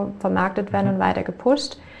Loremo, vermarktet werden und weiter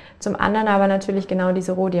gepusht. Zum anderen aber natürlich genau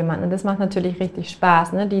diese Rohdiamanten. Und das macht natürlich richtig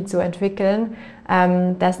Spaß, ne, die zu entwickeln,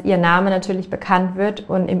 dass ihr Name natürlich bekannt wird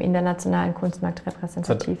und im internationalen Kunstmarkt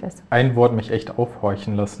repräsentativ ist. Ein Wort mich echt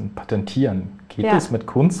aufhorchen lassen, patentieren. Geht das mit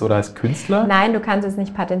Kunst oder als Künstler? Nein, du kannst es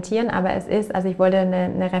nicht patentieren, aber es ist, also ich wollte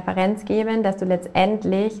eine Referenz geben, dass du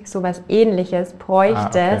letztendlich sowas Ähnliches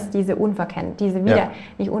bräuchtest, diese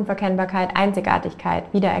nicht Unverkennbarkeit, Einzigartigkeit,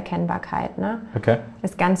 Wiedererkennbarkeit. Ne? Okay.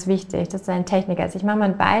 Ist ganz wichtig, dass du ein Techniker ist. Ich mache mal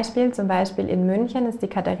ein Beispiel, zum Beispiel in München ist die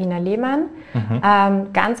Katharina Lehmann,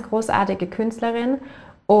 ganz großartige Künstlerin.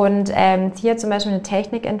 Und sie hat zum Beispiel eine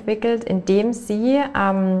Technik entwickelt, indem sie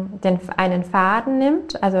einen Faden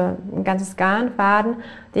nimmt, also ein ganzes Garnfaden,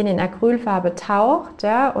 den in Acrylfarbe taucht,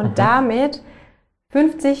 ja, und damit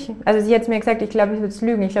 50, also sie hat es mir gesagt, ich glaube, ich würde es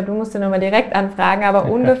lügen, ich glaube, du musst sie nochmal direkt anfragen, aber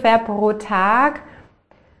ungefähr pro Tag,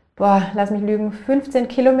 lass mich lügen, 15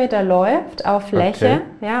 Kilometer läuft auf Fläche,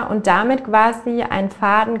 ja, und damit quasi ein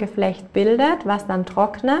Fadengeflecht bildet, was dann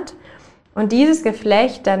trocknet. Und dieses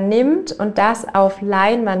Geflecht dann nimmt und das auf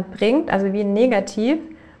Leinwand bringt, also wie ein Negativ.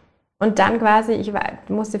 Und dann quasi, ich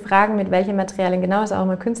musste fragen, mit welchen Materialien genau, ist auch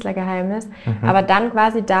immer Künstlergeheimnis, aber dann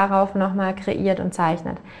quasi darauf nochmal kreiert und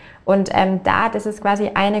zeichnet. Und das ist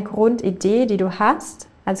quasi eine Grundidee, die du hast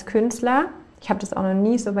als Künstler. Ich habe das auch noch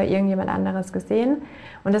nie so bei irgendjemand anderes gesehen.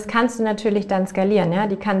 Und das kannst du natürlich dann skalieren. Ja?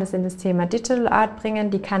 Die kann das in das Thema Digital Art bringen,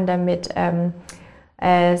 die kann damit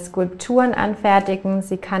Skulpturen anfertigen.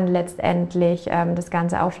 Sie kann letztendlich das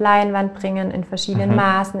Ganze auf Leinwand bringen, in verschiedenen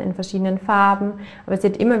Maßen, in verschiedenen Farben. Aber sie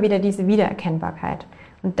hat immer wieder diese Wiedererkennbarkeit.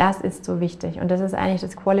 Und das ist so wichtig. Und das ist eigentlich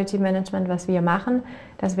das Quality Management, was wir machen,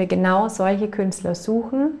 dass wir genau solche Künstler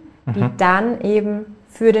suchen, die dann eben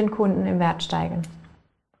für den Kunden im Wert steigen.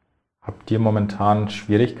 Habt ihr momentan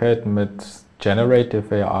Schwierigkeiten mit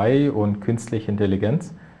Generative AI und künstlicher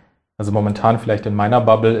Intelligenz? Also momentan vielleicht in meiner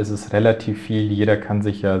Bubble ist es relativ viel, jeder kann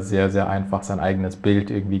sich ja sehr, sehr einfach sein eigenes Bild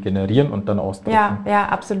irgendwie generieren und dann ausdrucken. Ja,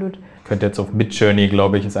 absolut. Könnt jetzt auf Midjourney,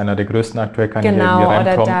 glaube ich, ist einer der größten aktuell, kann ich irgendwie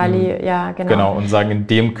reinprompten. Oder DALL-E, ja, genau. Genau, und sagen, in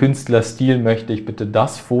dem Künstlerstil möchte ich bitte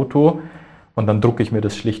das Foto und dann drucke ich mir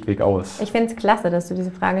das schlichtweg aus. Ich finde es klasse, dass du diese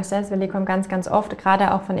Frage stellst, weil die kommt ganz, ganz oft,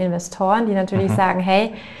 gerade auch von Investoren, die natürlich sagen,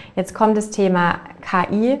 hey, jetzt kommt das Thema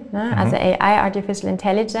KI, ne? Also AI, Artificial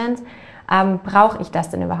Intelligence, brauche ich das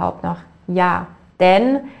denn überhaupt noch? Ja,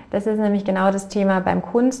 denn das ist nämlich genau das Thema beim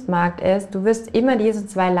Kunstmarkt ist, du wirst immer diese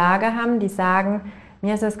zwei Lager haben, die sagen,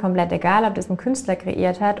 mir ist es komplett egal, ob das ein Künstler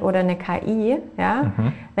kreiert hat oder eine KI. Ja?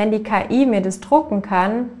 Wenn die KI mir das drucken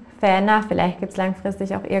kann, fair enough, vielleicht gibt es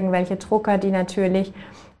langfristig auch irgendwelche Drucker, die natürlich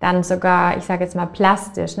dann sogar, ich sage jetzt mal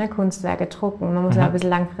plastisch, ne, Kunstwerke drucken. Man muss ja ein bisschen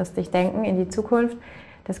langfristig denken in die Zukunft.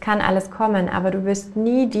 Das kann alles kommen, aber du wirst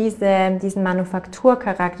nie diesen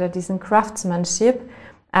Manufakturcharakter, diesen Craftsmanship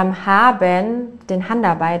haben, den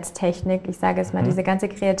Handarbeitstechnik, ich sage jetzt mal, diese ganze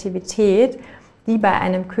Kreativität, die bei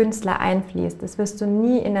einem Künstler einfließt. Das wirst du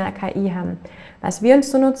nie in der KI haben. Was wir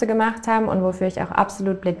uns zunutze gemacht haben und wofür ich auch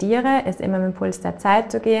absolut plädiere, ist immer mit dem Puls der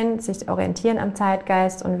Zeit zu gehen, sich orientieren am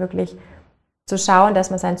Zeitgeist und wirklich zu schauen, dass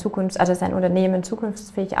man sein Unternehmen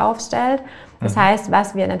zukunftsfähig aufstellt. Das heißt,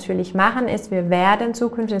 was wir natürlich machen, ist, wir werden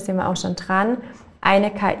zukünftig, da sind wir auch schon dran,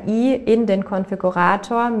 eine KI in den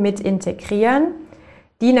Konfigurator mit integrieren,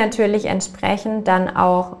 die natürlich entsprechend dann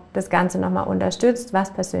auch das Ganze nochmal unterstützt,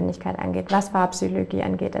 was Persönlichkeit angeht, was Farbpsychologie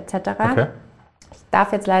angeht, etc. Okay. Ich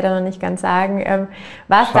darf jetzt leider noch nicht ganz sagen,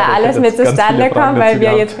 was da alles mit zustande kommt, weil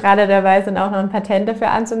wir jetzt gerade dabei sind, auch noch ein Patent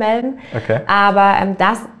dafür anzumelden. Okay. Aber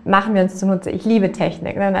das machen wir uns zunutze. Ich liebe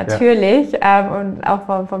Technik, ne, natürlich. Ja. Und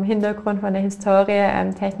auch vom Hintergrund, von der Historie.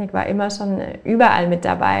 Technik war immer schon überall mit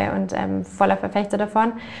dabei und voller Verfechter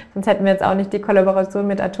davon. Sonst hätten wir jetzt auch nicht die Kollaboration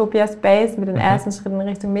mit Atopia Space, mit den ersten Schritten in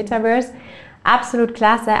Richtung Metaverse. Absolut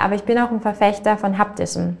klasse, aber ich bin auch ein Verfechter von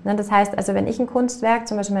Haptischem. Das heißt, also wenn ich ein Kunstwerk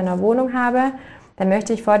zum Beispiel in meiner Wohnung habe, dann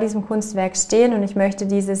möchte ich vor diesem Kunstwerk stehen und ich möchte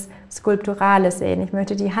dieses Skulpturale sehen, ich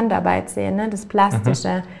möchte die Handarbeit sehen, ne? Das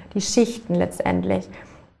Plastische, die Schichten letztendlich.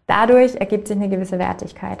 Dadurch ergibt sich eine gewisse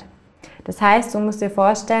Wertigkeit. Das heißt, du musst dir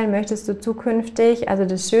vorstellen, möchtest du zukünftig, also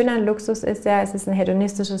das Schöne an Luxus ist ja, es ist ein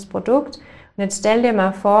hedonistisches Produkt. Und jetzt stell dir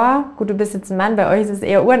mal vor, gut, du bist jetzt ein Mann, bei euch ist es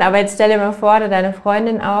eher Uhren, aber jetzt stell dir mal vor, oder deine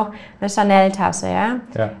Freundin auch, eine Chanel-Tasche,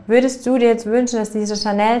 ja? Würdest du dir jetzt wünschen, dass diese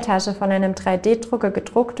Chanel-Tasche von einem 3D-Drucker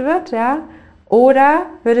gedruckt wird, ja? Oder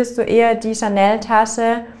würdest du eher die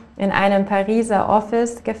Chanel-Tasche in einem Pariser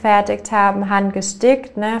Office gefertigt haben,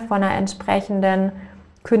 handgestickt, ne, von einer entsprechenden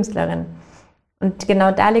Künstlerin? Und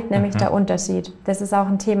genau da liegt nämlich der Unterschied. Das ist auch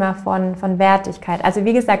ein Thema von Wertigkeit. Also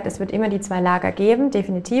wie gesagt, es wird immer die zwei Lager geben,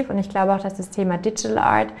 definitiv. Und ich glaube auch, dass das Thema Digital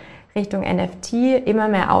Art Richtung NFT immer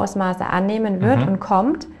mehr Ausmaße annehmen wird und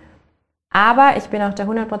kommt. Aber ich bin auch der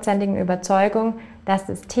 100%igen Überzeugung, dass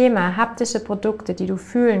das Thema haptische Produkte, die du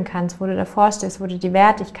fühlen kannst, wo du davor stehst, wo du die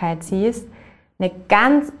Wertigkeit siehst, eine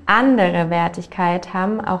ganz andere Wertigkeit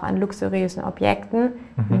haben, auch an luxuriösen Objekten,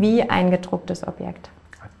 wie ein gedrucktes Objekt.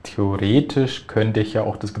 Theoretisch könnte ich ja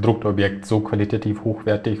auch das gedruckte Objekt so qualitativ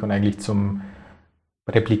hochwertig und eigentlich zum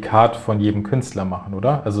Replikat von jedem Künstler machen,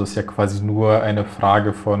 oder? Also es ist ja quasi nur eine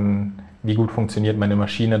Frage von, wie gut funktioniert meine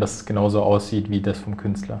Maschine, dass es genauso aussieht wie das vom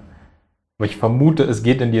Künstler. Aber ich vermute, es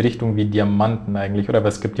geht in die Richtung wie Diamanten eigentlich, oder? Aber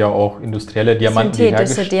es gibt ja auch industrielle Diamanten,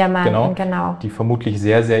 synthetische Diamanten, genau. Die vermutlich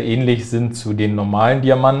sehr, sehr ähnlich sind zu den normalen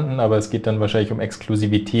Diamanten, aber es geht dann wahrscheinlich um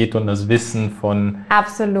Exklusivität und das Wissen von...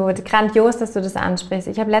 Absolut. Grandios, dass du das ansprichst.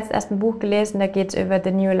 Ich habe letztens erst ein Buch gelesen, da geht es über The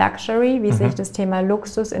New Luxury, wie sich das Thema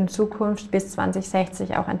Luxus in Zukunft bis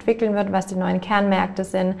 2060 auch entwickeln wird, was die neuen Kernmärkte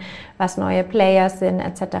sind, was neue Player sind,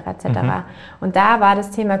 etc. etc. Und da war das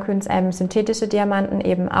Thema synthetische Diamanten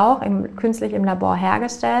eben auch künstlich im Labor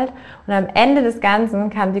hergestellt. Und am Ende des Ganzen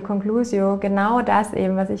kam die Conclusio, genau das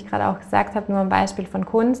eben, was ich gerade auch gesagt habe, nur ein Beispiel von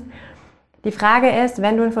Kunst. Die Frage ist,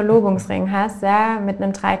 wenn du einen Verlobungsring hast, ja, mit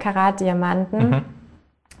einem 3-Karat-Diamanten,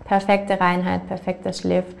 perfekte Reinheit, perfekter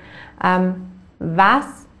Schliff, was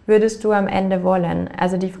würdest du am Ende wollen?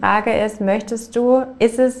 Also die Frage ist,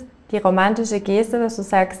 ist es die romantische Geste, dass du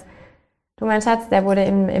sagst, du mein Schatz, der wurde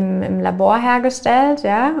im Labor hergestellt,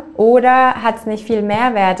 ja? Oder hat es nicht viel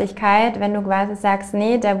Mehrwertigkeit, wenn du quasi sagst,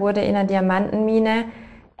 nee, der wurde in einer Diamantenmine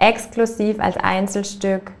exklusiv als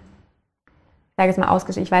Einzelstück, ich sage jetzt mal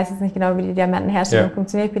ausgeschrieben, ich weiß jetzt nicht genau, wie die Diamantenherstellung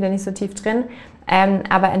funktioniert, ich bin da nicht so tief drin,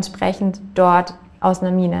 aber entsprechend dort aus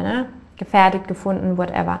einer Mine, ne? Gefertigt, gefunden,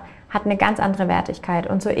 whatever, hat eine ganz andere Wertigkeit.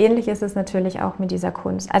 Und so ähnlich ist es natürlich auch mit dieser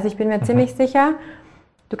Kunst. Also ich bin mir ziemlich sicher,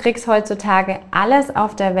 du kriegst heutzutage alles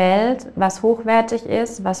auf der Welt, was hochwertig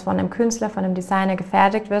ist, was von einem Künstler, von einem Designer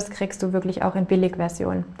gefertigt wird, kriegst du wirklich auch in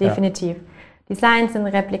Billigversion. Definitiv. Designs sind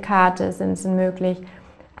Replikate, sind möglich.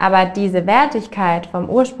 Aber diese Wertigkeit vom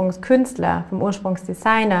Ursprungskünstler, vom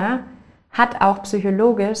Ursprungsdesigner hat auch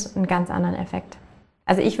psychologisch einen ganz anderen Effekt.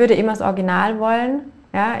 Also ich würde immer das Original wollen,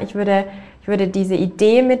 ja, ich würde diese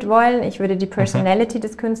Idee mitwollen, ich würde die Personality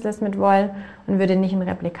des Künstlers mitwollen und würde nicht ein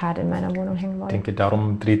Replikat in meiner Wohnung hängen wollen. Ich denke,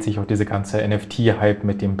 darum dreht sich auch diese ganze NFT-Hype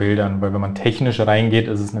mit den Bildern, weil wenn man technisch reingeht,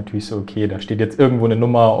 ist es natürlich so, okay, da steht jetzt irgendwo eine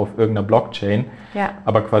Nummer auf irgendeiner Blockchain,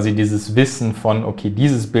 aber quasi dieses Wissen von, okay,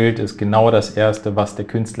 dieses Bild ist genau das Erste, was der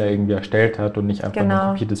Künstler irgendwie erstellt hat und nicht einfach ein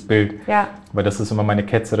kopiertes Bild. Ja. Weil das ist immer meine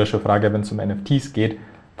ketzerische Frage, wenn es um NFTs geht.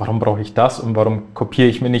 Warum brauche ich das und warum kopiere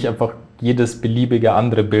ich mir nicht einfach jedes beliebige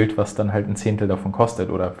andere Bild, was dann halt ein Zehntel davon kostet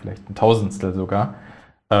oder vielleicht ein Tausendstel sogar.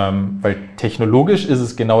 Weil technologisch ist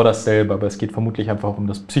es genau dasselbe, aber es geht vermutlich einfach um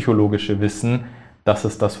das psychologische Wissen, das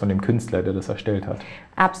ist das von dem Künstler, der das erstellt hat.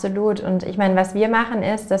 Absolut. Und ich meine, was wir machen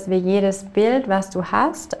ist, dass wir jedes Bild, was du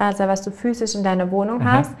hast, also was du physisch in deiner Wohnung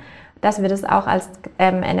hast, dass wir das auch als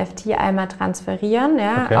NFT einmal transferieren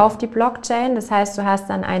auf die Blockchain. Das heißt, du hast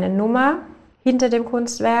dann eine Nummer hinter dem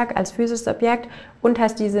Kunstwerk als physisches Objekt und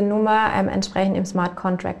hast diese Nummer entsprechend im Smart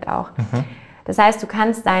Contract auch. Das heißt, du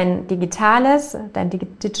kannst dein Digital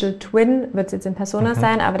Twin, wird es jetzt in Persona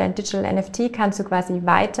sein, aber dein Digital NFT kannst du quasi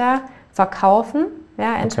weiter verkaufen,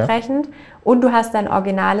 entsprechend. Und du hast dein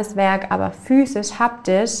originales Werk aber physisch,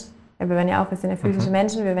 haptisch, wir sind ja physische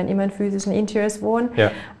Menschen, wir werden immer in physischen Interiors wohnen,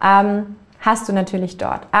 hast du natürlich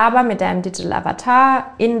dort. Aber mit deinem Digital Avatar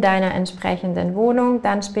in deiner entsprechenden Wohnung,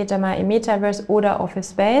 dann später mal im Metaverse oder Office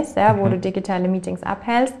Space, wo du digitale Meetings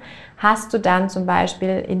abhältst, hast du dann zum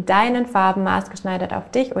Beispiel in deinen Farben maßgeschneidert auf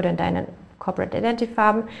dich oder in deinen Corporate Identity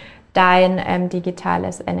Farben dein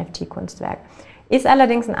digitales NFT-Kunstwerk. Ist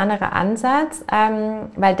allerdings ein anderer Ansatz,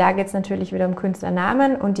 weil da geht es natürlich wieder um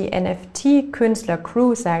Künstlernamen und die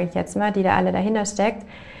NFT-Künstler-Crew, sage ich jetzt mal, die da alle dahinter steckt,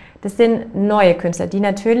 das sind neue Künstler, die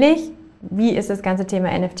natürlich, wie ist das ganze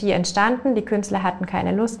Thema NFT entstanden? Die Künstler hatten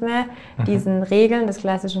keine Lust mehr, diesen Regeln des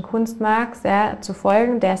klassischen Kunstmarkts zu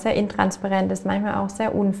folgen, der sehr intransparent ist, manchmal auch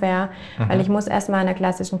sehr unfair, weil ich muss erstmal an einer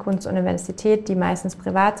klassischen Kunstuniversität, die meistens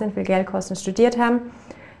privat sind, viel Geld kosten, studiert haben.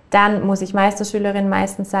 Dann muss ich Meisterschülerin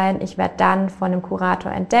meistens sein. Ich werde dann von einem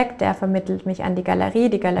Kurator entdeckt, der vermittelt mich an die Galerie.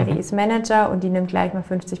 Die Galerie ist Manager und die nimmt gleich mal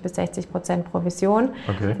 50-60% Provision.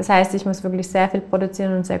 Okay. Das heißt, ich muss wirklich sehr viel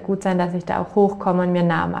produzieren und sehr gut sein, dass ich da auch hochkomme und mir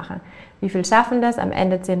nah mache. Wie viel schaffen das? Am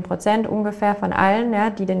Ende 10% ungefähr von allen,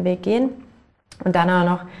 die den Weg gehen. Und dann auch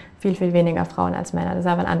noch viel, viel weniger Frauen als Männer. Das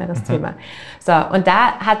ist aber ein anderes Thema. So, und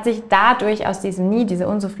da hat sich dadurch aus diesem diese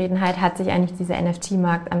Unzufriedenheit, hat sich eigentlich dieser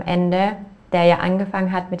NFT-Markt am Ende, der ja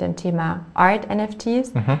angefangen hat mit dem Thema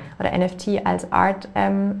Art-NFTs oder NFT als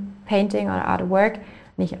Art-Painting oder Artwork,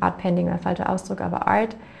 nicht Art-Painting, war ein falscher Ausdruck, aber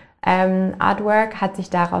Artwork hat sich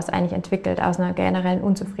daraus eigentlich entwickelt, aus einer generellen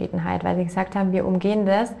Unzufriedenheit, weil sie gesagt haben, wir umgehen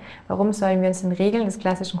das, warum sollen wir uns den Regeln des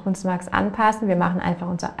klassischen Kunstmarkts anpassen, wir machen einfach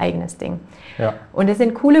unser eigenes Ding. Ja. Und es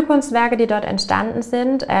sind coole Kunstwerke, die dort entstanden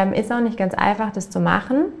sind, ist auch nicht ganz einfach, das zu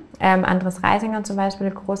machen. Andres Reisinger zum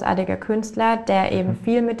Beispiel, großartiger Künstler, der eben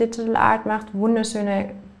viel mit Digital Art macht, wunderschöne,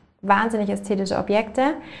 wahnsinnig ästhetische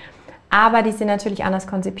Objekte, aber die sind natürlich anders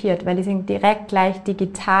konzipiert, weil die sind direkt gleich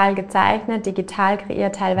digital gezeichnet, digital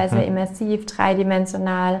kreiert, teilweise immersiv,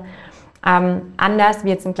 dreidimensional, anders wie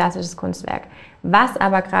jetzt ein klassisches Kunstwerk. Was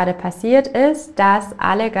aber gerade passiert ist, dass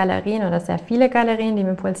alle Galerien oder sehr viele Galerien, die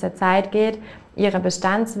mit dem Puls der Zeit geht, ihre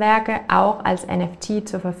Bestandswerke auch als NFT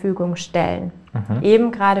zur Verfügung stellen.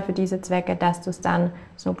 Eben gerade für diese Zwecke, dass du es dann,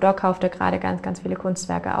 Snoop Dogg kauft ja gerade ganz, ganz viele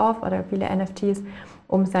Kunstwerke auf oder viele NFTs,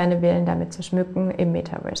 um seine Villen damit zu schmücken, im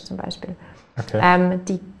Metaverse zum Beispiel. Okay.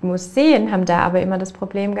 Die Museen haben da aber immer das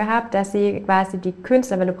Problem gehabt, dass sie quasi die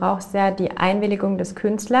Künstler, weil du brauchst ja die Einwilligung des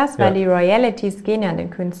Künstlers, weil die Royalties gehen ja an den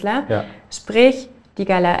Künstler. Ja. Sprich,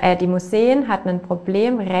 die Museen hatten ein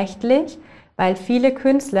Problem rechtlich, weil viele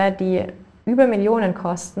Künstler, die über Millionen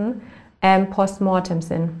kosten, postmortem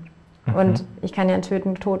sind. Und ich kann ja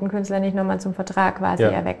einen toten Künstler nicht nochmal zum Vertrag quasi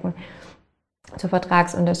erwecken, zur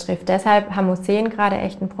Vertragsunterschrift. Deshalb haben Museen gerade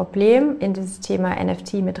echt ein Problem, in dieses Thema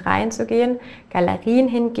NFT mit reinzugehen. Galerien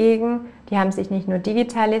hingegen, die haben sich nicht nur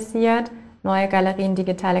digitalisiert, neue Galerien,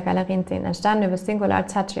 digitale Galerien sind entstanden über Singular,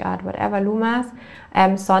 Touchy Art, whatever, Lumas,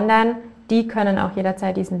 sondern die können auch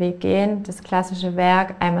jederzeit diesen Weg gehen, das klassische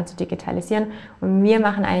Werk einmal zu digitalisieren. Und wir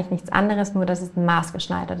machen eigentlich nichts anderes, nur dass es ein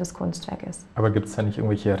maßgeschneidertes Kunstwerk ist. Aber gibt es da nicht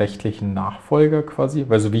irgendwelche rechtlichen Nachfolger quasi?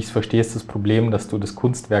 Weil so wie ich es verstehe, ist das Problem, dass du das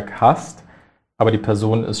Kunstwerk hast, aber die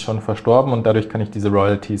Person ist schon verstorben und dadurch kann ich diese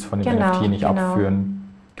Royalties von dem NFT nicht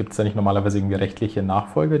abführen. Gibt es da nicht normalerweise irgendwie rechtliche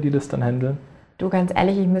Nachfolger, die das dann handeln? Du, ganz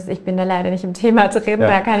ehrlich, ich bin da leider nicht im Thema drin,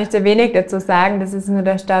 da kann ich dir wenig dazu sagen. Das ist nur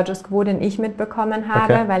der Status quo, den ich mitbekommen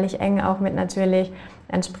habe, weil ich eng auch mit natürlich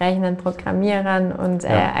entsprechenden Programmierern und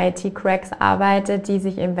IT-Cracks arbeite, die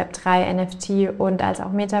sich im Web3, NFT und als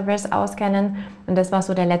auch Metaverse auskennen. Und das war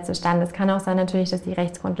so der letzte Stand. Es kann auch sein natürlich, dass die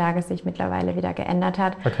Rechtsgrundlage sich mittlerweile wieder geändert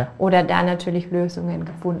hat oder da natürlich Lösungen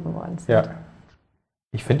gefunden worden sind. Ja.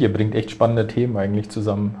 Ich finde, ihr bringt echt spannende Themen eigentlich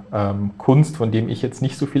zusammen. Kunst, von dem ich jetzt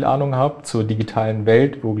nicht so viel Ahnung habe, zur digitalen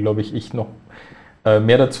Welt, wo, glaube ich noch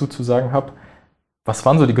mehr dazu zu sagen habe. Was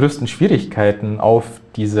waren so die größten Schwierigkeiten auf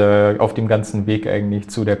dem ganzen Weg eigentlich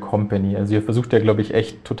zu der Company? Also ihr versucht ja, glaube ich,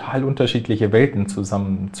 echt total unterschiedliche Welten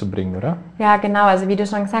zusammenzubringen, oder? Ja, genau. Also wie du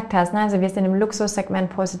schon gesagt hast, ne? Also wir sind im Luxussegment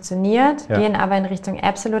positioniert, gehen aber in Richtung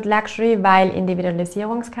Absolute Luxury, weil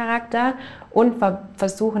Individualisierungscharakter und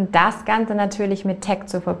versuchen das Ganze natürlich mit Tech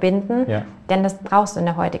zu verbinden, denn das brauchst du in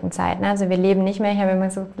der heutigen Zeit. Ne? Also wir leben nicht mehr, ich habe immer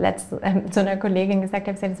so zu einer Kollegin gesagt,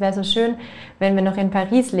 es wäre so schön, wenn wir noch in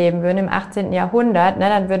Paris leben würden im 18. Jahrhundert, ne?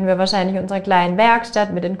 Dann würden wir wahrscheinlich in unserer kleinen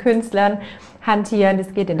Werkstatt mit den Künstlern hantieren,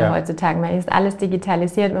 das geht in der heutzutage, man ist alles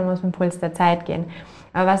digitalisiert, man muss mit dem Puls der Zeit gehen.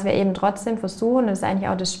 Aber was wir eben trotzdem versuchen, und das ist eigentlich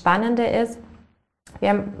auch das Spannende ist, wir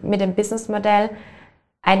haben mit dem Businessmodell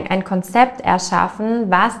ein Konzept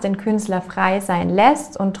erschaffen, was den Künstler frei sein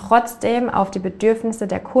lässt und trotzdem auf die Bedürfnisse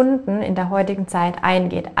der Kunden in der heutigen Zeit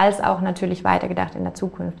eingeht, als auch natürlich weitergedacht in der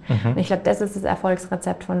Zukunft. Und ich glaube, das ist das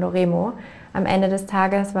Erfolgsrezept von Loremo am Ende des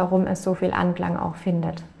Tages, warum es so viel Anklang auch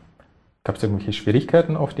findet. Gab es irgendwelche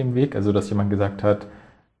Schwierigkeiten auf dem Weg? Also, dass jemand gesagt hat,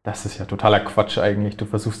 das ist ja totaler Quatsch eigentlich, du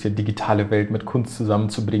versuchst hier digitale Welt mit Kunst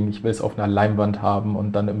zusammenzubringen, ich will es auf einer Leinwand haben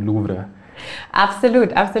und dann im Louvre.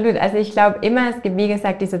 Absolut, absolut. Also ich glaube immer, es gibt wie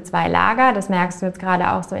gesagt diese zwei Lager, das merkst du jetzt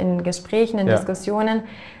gerade auch so in Gesprächen, in Diskussionen.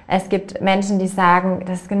 Es gibt Menschen, die sagen,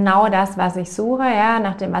 das ist genau das, was ich suche,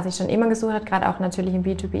 nach dem, was ich schon immer gesucht habe, gerade auch natürlich im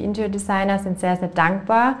B2B-Interior-Designer, sind sehr, sehr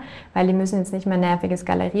dankbar, weil die müssen jetzt nicht mehr nerviges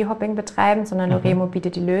Galeriehopping betreiben, sondern Loremo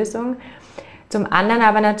bietet die Lösung. Zum anderen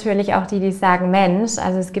aber natürlich auch die sagen, Mensch,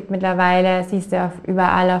 also es gibt mittlerweile, siehst du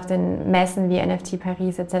überall auf den Messen wie NFT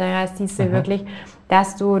Paris etc., siehst du wirklich,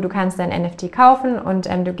 dass du kannst dein NFT kaufen und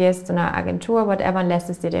du gehst zu einer Agentur, whatever, und lässt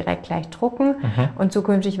es dir direkt gleich drucken. Und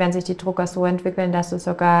zukünftig werden sich die Drucker so entwickeln, dass du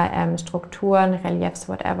sogar Strukturen, Reliefs,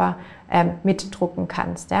 whatever, mitdrucken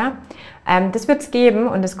kannst. Ja? Das wird es geben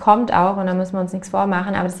und es kommt auch und da müssen wir uns nichts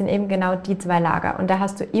vormachen, aber das sind eben genau die zwei Lager und da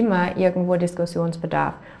hast du immer irgendwo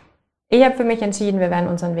Diskussionsbedarf. Ich habe für mich entschieden, wir werden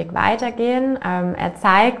unseren Weg weitergehen. Er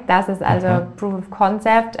zeigt, dass es also Proof of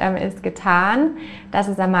Concept ist getan, dass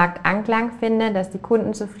es am Markt Anklang findet, dass die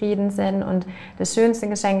Kunden zufrieden sind und das schönste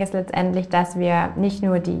Geschenk ist letztendlich, dass wir nicht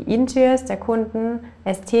nur die Interiors der Kunden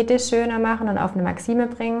ästhetisch schöner machen und auf eine Maxime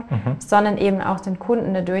bringen, sondern eben auch den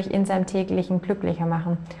Kunden dadurch in seinem täglichen glücklicher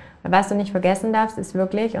machen. Was du nicht vergessen darfst, ist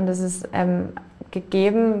wirklich, und das ist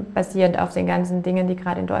gegeben, basierend auf den ganzen Dingen, die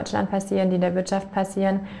gerade in Deutschland passieren, die in der Wirtschaft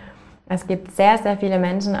passieren. Es gibt sehr, sehr viele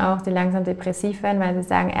Menschen auch, die langsam depressiv werden, weil sie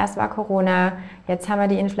sagen, erst war Corona, jetzt haben wir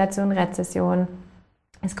die Inflation, Rezession.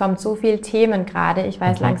 Es kommt so viele Themen gerade, ich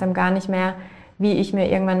weiß langsam gar nicht mehr, wie ich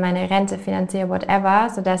mir irgendwann meine Rente finanziere, whatever,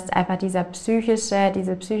 sodass einfach diese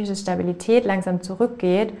psychische Stabilität langsam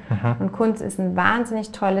zurückgeht. Und Kunst ist ein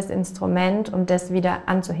wahnsinnig tolles Instrument, um das wieder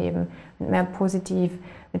anzuheben, mit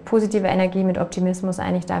positiver Energie, mit Optimismus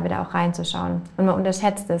eigentlich da wieder auch reinzuschauen. Und man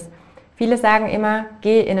unterschätzt es. Viele sagen immer,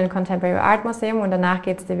 geh in ein Contemporary Art Museum und danach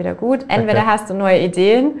geht es dir wieder gut. Entweder hast du neue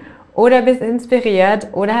Ideen oder bist inspiriert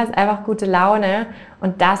oder hast einfach gute Laune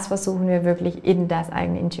und das versuchen wir wirklich in das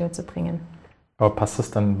eigene Interior zu bringen. Aber passt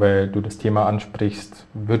das dann, weil du das Thema ansprichst,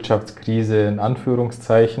 Wirtschaftskrise in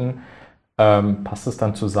Anführungszeichen, passt das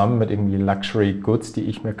dann zusammen mit irgendwie Luxury Goods, die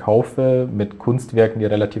ich mir kaufe, mit Kunstwerken, die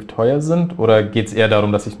relativ teuer sind? Oder geht es eher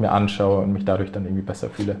darum, dass ich es mir anschaue und mich dadurch dann irgendwie besser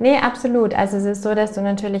fühle? Nee, absolut. Also es ist so, dass du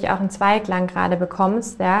natürlich auch einen Zweiklang gerade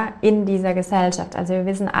bekommst, in dieser Gesellschaft. Also wir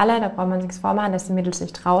wissen alle, da braucht man nichts vormachen, dass die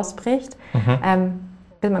Mittelschicht rausbricht.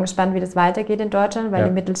 Bin mal gespannt, wie das weitergeht in Deutschland, weil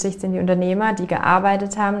die Mittelschicht sind die Unternehmer, die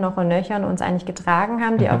gearbeitet haben, noch und nöcher und uns eigentlich getragen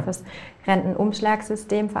haben, die auch fürs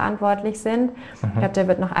Rentenumschlagssystem verantwortlich sind. Ich glaube, da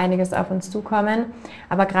wird noch einiges auf uns zukommen.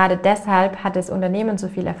 Aber gerade deshalb hat das Unternehmen so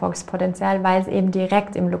viel Erfolgspotenzial, weil es eben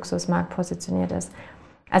direkt im Luxusmarkt positioniert ist.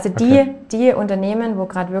 Also die Unternehmen, wo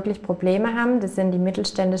gerade wirklich Probleme haben, das sind die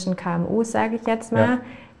mittelständischen KMUs, sage ich jetzt mal,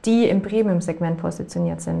 die im Premium-Segment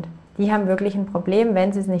positioniert sind. Die haben wirklich ein Problem,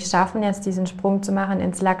 wenn sie es nicht schaffen, jetzt diesen Sprung zu machen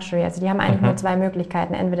ins Luxury. Also die haben eigentlich nur zwei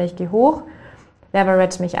Möglichkeiten. Entweder ich gehe hoch,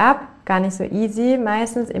 leverage mich ab, gar nicht so easy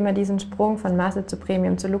meistens, immer diesen Sprung von Masse zu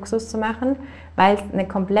Premium zu Luxus zu machen, weil eine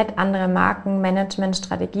komplett andere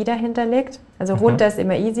Markenmanagement-Strategie dahinter liegt. Also runter ist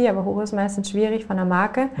immer easy, aber hoch ist meistens schwierig von der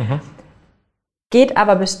Marke. Geht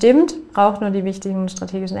aber bestimmt, braucht nur die wichtigen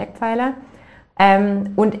strategischen Eckpfeiler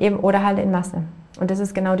und eben oder halt in Masse. Und das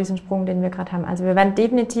ist genau diesen Sprung, den wir gerade haben. Also wir werden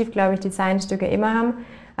definitiv, glaube ich, Designstücke immer haben,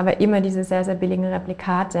 aber immer diese sehr, sehr billigen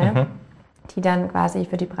Replikate, die dann quasi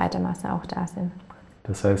für die breite Masse auch da sind.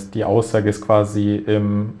 Das heißt, die Aussage ist quasi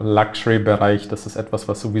im Luxury-Bereich, das ist etwas,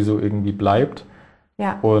 was sowieso irgendwie bleibt.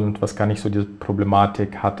 Ja. Und was gar nicht so diese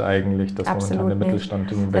Problematik hat eigentlich, dass momentan der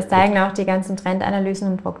Mittelstand irgendwie Das zeigen auch die ganzen Trendanalysen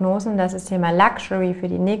und Prognosen, dass das Thema Luxury für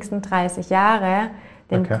die nächsten 30 Jahre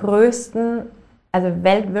den größten, also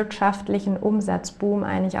weltwirtschaftlichen Umsatzboom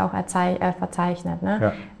eigentlich auch verzeichnet. Ne?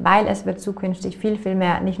 Ja. Weil es wird zukünftig viel, viel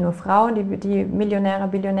mehr, nicht nur Frauen, die Millionäre,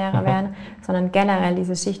 Billionäre werden, sondern generell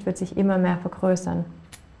diese Schicht wird sich immer mehr vergrößern.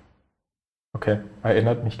 Okay,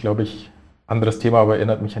 erinnert mich, glaube ich, anderes Thema, aber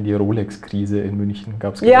erinnert mich an die Rolex-Krise in München.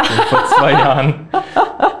 Gab es vor 2 Jahren,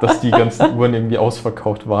 dass die ganzen Uhren irgendwie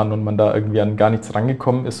ausverkauft waren und man da irgendwie an gar nichts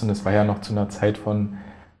rangekommen ist. Und es war ja noch zu einer Zeit von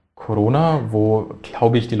Corona, wo,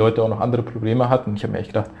 glaube ich, die Leute auch noch andere Probleme hatten. Und ich habe mir echt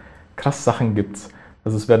gedacht, krass, Sachen gibt's.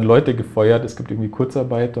 Also es werden Leute gefeuert, es gibt irgendwie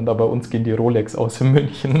Kurzarbeit und bei uns gehen die Rolex aus in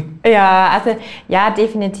München. Ja,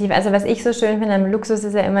 definitiv. Also was ich so schön finde am Luxus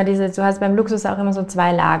ist ja immer du hast beim Luxus auch immer so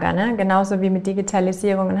 2 Lager, ne? Genauso wie mit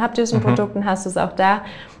Digitalisierung und haptischen Produkten hast du es auch da.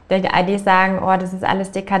 Die sagen, oh, das ist alles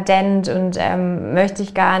dekadent und möchte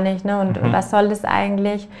ich gar nicht, ne? Und was soll das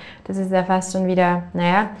eigentlich? Das ist ja fast schon wieder,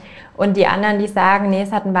 Und die anderen, die sagen, nee,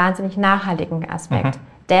 es hat einen wahnsinnig nachhaltigen Aspekt.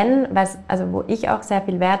 Denn, wo ich auch sehr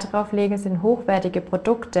viel Wert drauf lege, sind hochwertige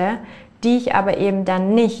Produkte, die ich aber eben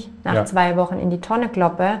dann nicht nach 2 Wochen in die Tonne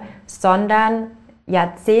kloppe, sondern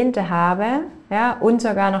Jahrzehnte habe und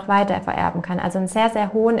sogar noch weiter vererben kann. Also einen sehr,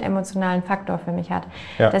 sehr hohen emotionalen Faktor für mich hat.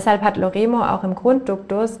 Ja. Deshalb hat Loremo auch im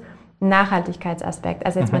Grundduktus einen Nachhaltigkeitsaspekt.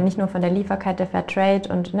 Also jetzt mal nicht nur von der Lieferkette Fairtrade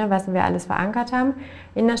und was wir alles verankert haben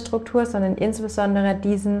in der Struktur, sondern insbesondere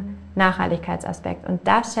diesen Nachhaltigkeitsaspekt. Und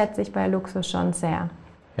das schätze ich bei Luxus schon sehr.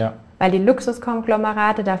 Ja. Weil die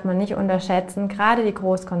Luxuskonglomerate darf man nicht unterschätzen, gerade die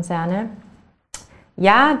Großkonzerne.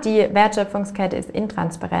 Ja, die Wertschöpfungskette ist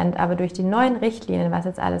intransparent, aber durch die neuen Richtlinien, was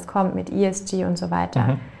jetzt alles kommt mit ESG und so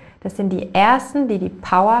weiter, das sind die Ersten, die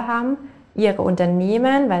Power haben, ihre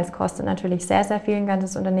Unternehmen, weil es kostet natürlich sehr, sehr viel, ein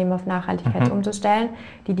ganzes Unternehmen auf Nachhaltigkeit umzustellen,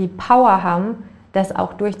 die Power haben, das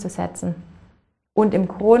auch durchzusetzen. Und im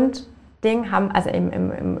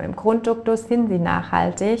Grundduktus sind sie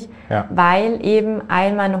nachhaltig, weil eben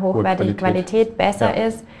einmal eine hochwertige Qualität besser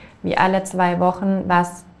ist, wie alle 2 Wochen,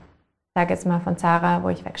 was, sag jetzt mal von Zara, wo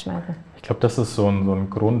ich wegschmeiße. Ich glaube, das ist so ein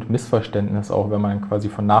Grundmissverständnis, auch wenn man quasi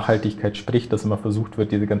von Nachhaltigkeit spricht, dass immer versucht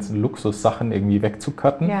wird, diese ganzen Luxussachen irgendwie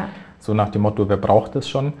wegzucutten. Ja. So nach dem Motto, wer braucht das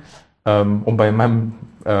schon? Um bei meinem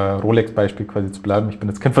Rolex-Beispiel quasi zu bleiben. Ich bin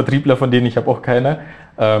jetzt kein Vertriebler von denen, ich habe auch keine.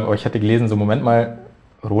 Aber ich hatte gelesen, so Moment mal,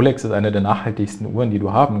 Rolex ist eine der nachhaltigsten Uhren, die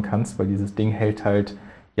du haben kannst, weil dieses Ding hält halt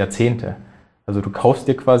Jahrzehnte. Also du kaufst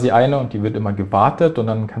dir quasi eine und die wird immer gewartet und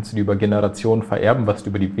dann kannst du die über Generationen vererben, was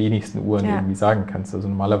du über die wenigsten Uhren irgendwie sagen kannst. Also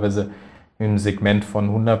normalerweise im Segment von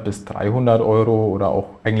 100 bis 300 Euro oder auch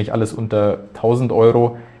eigentlich alles unter 1000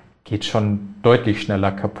 Euro geht schon deutlich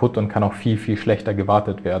schneller kaputt und kann auch viel, viel schlechter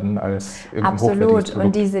gewartet werden als irgendein hochwertiges Produkt. Absolut.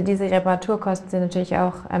 Und diese Reparaturkosten sind natürlich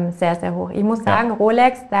auch sehr, sehr hoch. Ich muss sagen,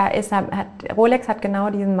 Rolex hat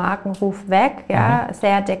genau diesen Markenruf weg,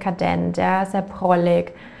 sehr dekadent, sehr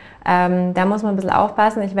prollig. Da muss man ein bisschen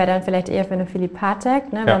aufpassen. Ich wäre dann vielleicht eher für eine Philipp Patek,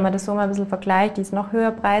 wenn man das so mal ein bisschen vergleicht. Die ist noch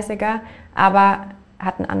höherpreisiger, aber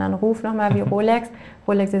hat einen anderen Ruf nochmal wie Rolex.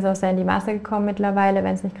 Rolex ist auch sehr in die Masse gekommen mittlerweile,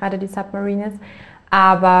 wenn es nicht gerade die Submarine ist.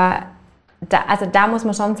 Aber da muss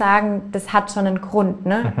man schon sagen, das hat schon einen Grund.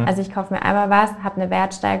 Ne? Also ich kaufe mir einmal was, habe eine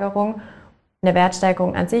Wertsteigerung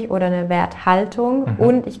an sich oder eine Werthaltung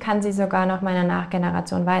und ich kann sie sogar noch meiner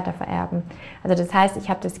Nachgeneration weitervererben. Also das heißt, ich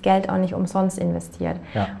habe das Geld auch nicht umsonst investiert.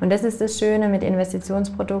 Ja. Und das ist das Schöne mit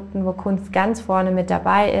Investitionsprodukten, wo Kunst ganz vorne mit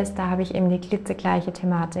dabei ist, da habe ich eben die klitzegleiche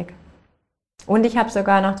Thematik. Und ich habe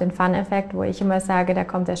sogar noch den Fun-Effekt, wo ich immer sage, da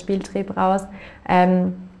kommt der Spieltrieb raus.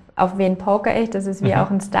 Auf wen poker ich? Das ist wie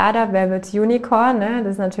auch ein Startup. Wer wird's Unicorn? Ne?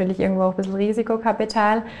 Das ist natürlich irgendwo auch ein bisschen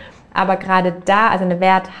Risikokapital. Aber gerade da, also eine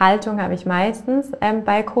Werthaltung habe ich meistens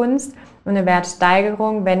bei Kunst und eine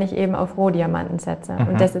Wertsteigerung, wenn ich eben auf Rohdiamanten setze.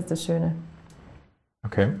 Und das ist das Schöne.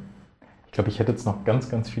 Okay. Ich glaube, ich hätte jetzt noch ganz,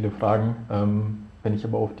 ganz viele Fragen. Wenn ich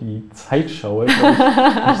aber auf die Zeit schaue, glaube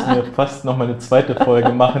ich, müssen wir fast nochmal eine zweite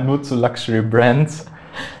Folge machen, nur zu Luxury Brands.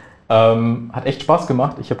 Hat echt Spaß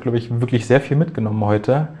gemacht. Ich habe, glaube ich, wirklich sehr viel mitgenommen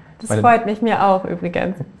heute. Das freut mich, mir auch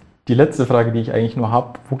übrigens. Die letzte Frage, die ich eigentlich nur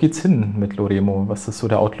habe, wo geht's hin mit Loremo? Was ist so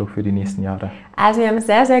der Outlook für die nächsten Jahre? Also wir haben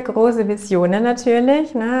sehr, sehr große Visionen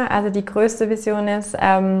natürlich. Ne? Also die größte Vision ist,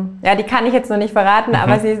 die kann ich jetzt noch nicht verraten,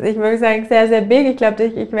 aber sie ist, ich würde sagen, sehr, sehr big. Ich glaube,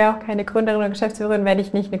 ich wäre auch keine Gründerin oder Geschäftsführerin, wenn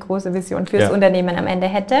ich nicht eine große Vision fürs Unternehmen am Ende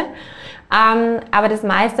hätte. Aber das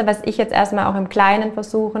meiste, was ich jetzt erstmal auch im Kleinen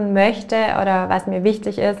versuchen möchte oder was mir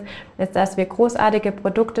wichtig ist, dass wir großartige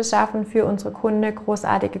Produkte schaffen für unsere Kunden,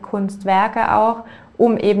 großartige Kunstwerke auch,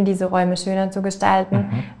 um eben diese Räume schöner zu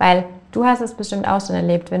gestalten, weil du hast es bestimmt auch schon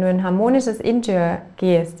erlebt, wenn du in ein harmonisches Interieur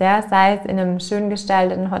gehst, ja, sei es in einem schön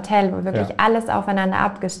gestalteten Hotel, wo wirklich alles aufeinander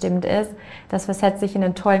abgestimmt ist, das versetzt dich in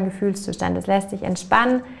einen tollen Gefühlszustand, das lässt dich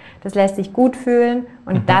entspannen, das lässt dich gut fühlen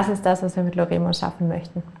und das ist das, was wir mit Loremo schaffen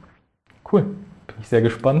möchten. Cool, bin ich sehr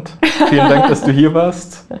gespannt. Vielen Dank, dass du hier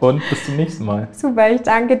warst und bis zum nächsten Mal. Super, ich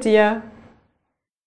danke dir.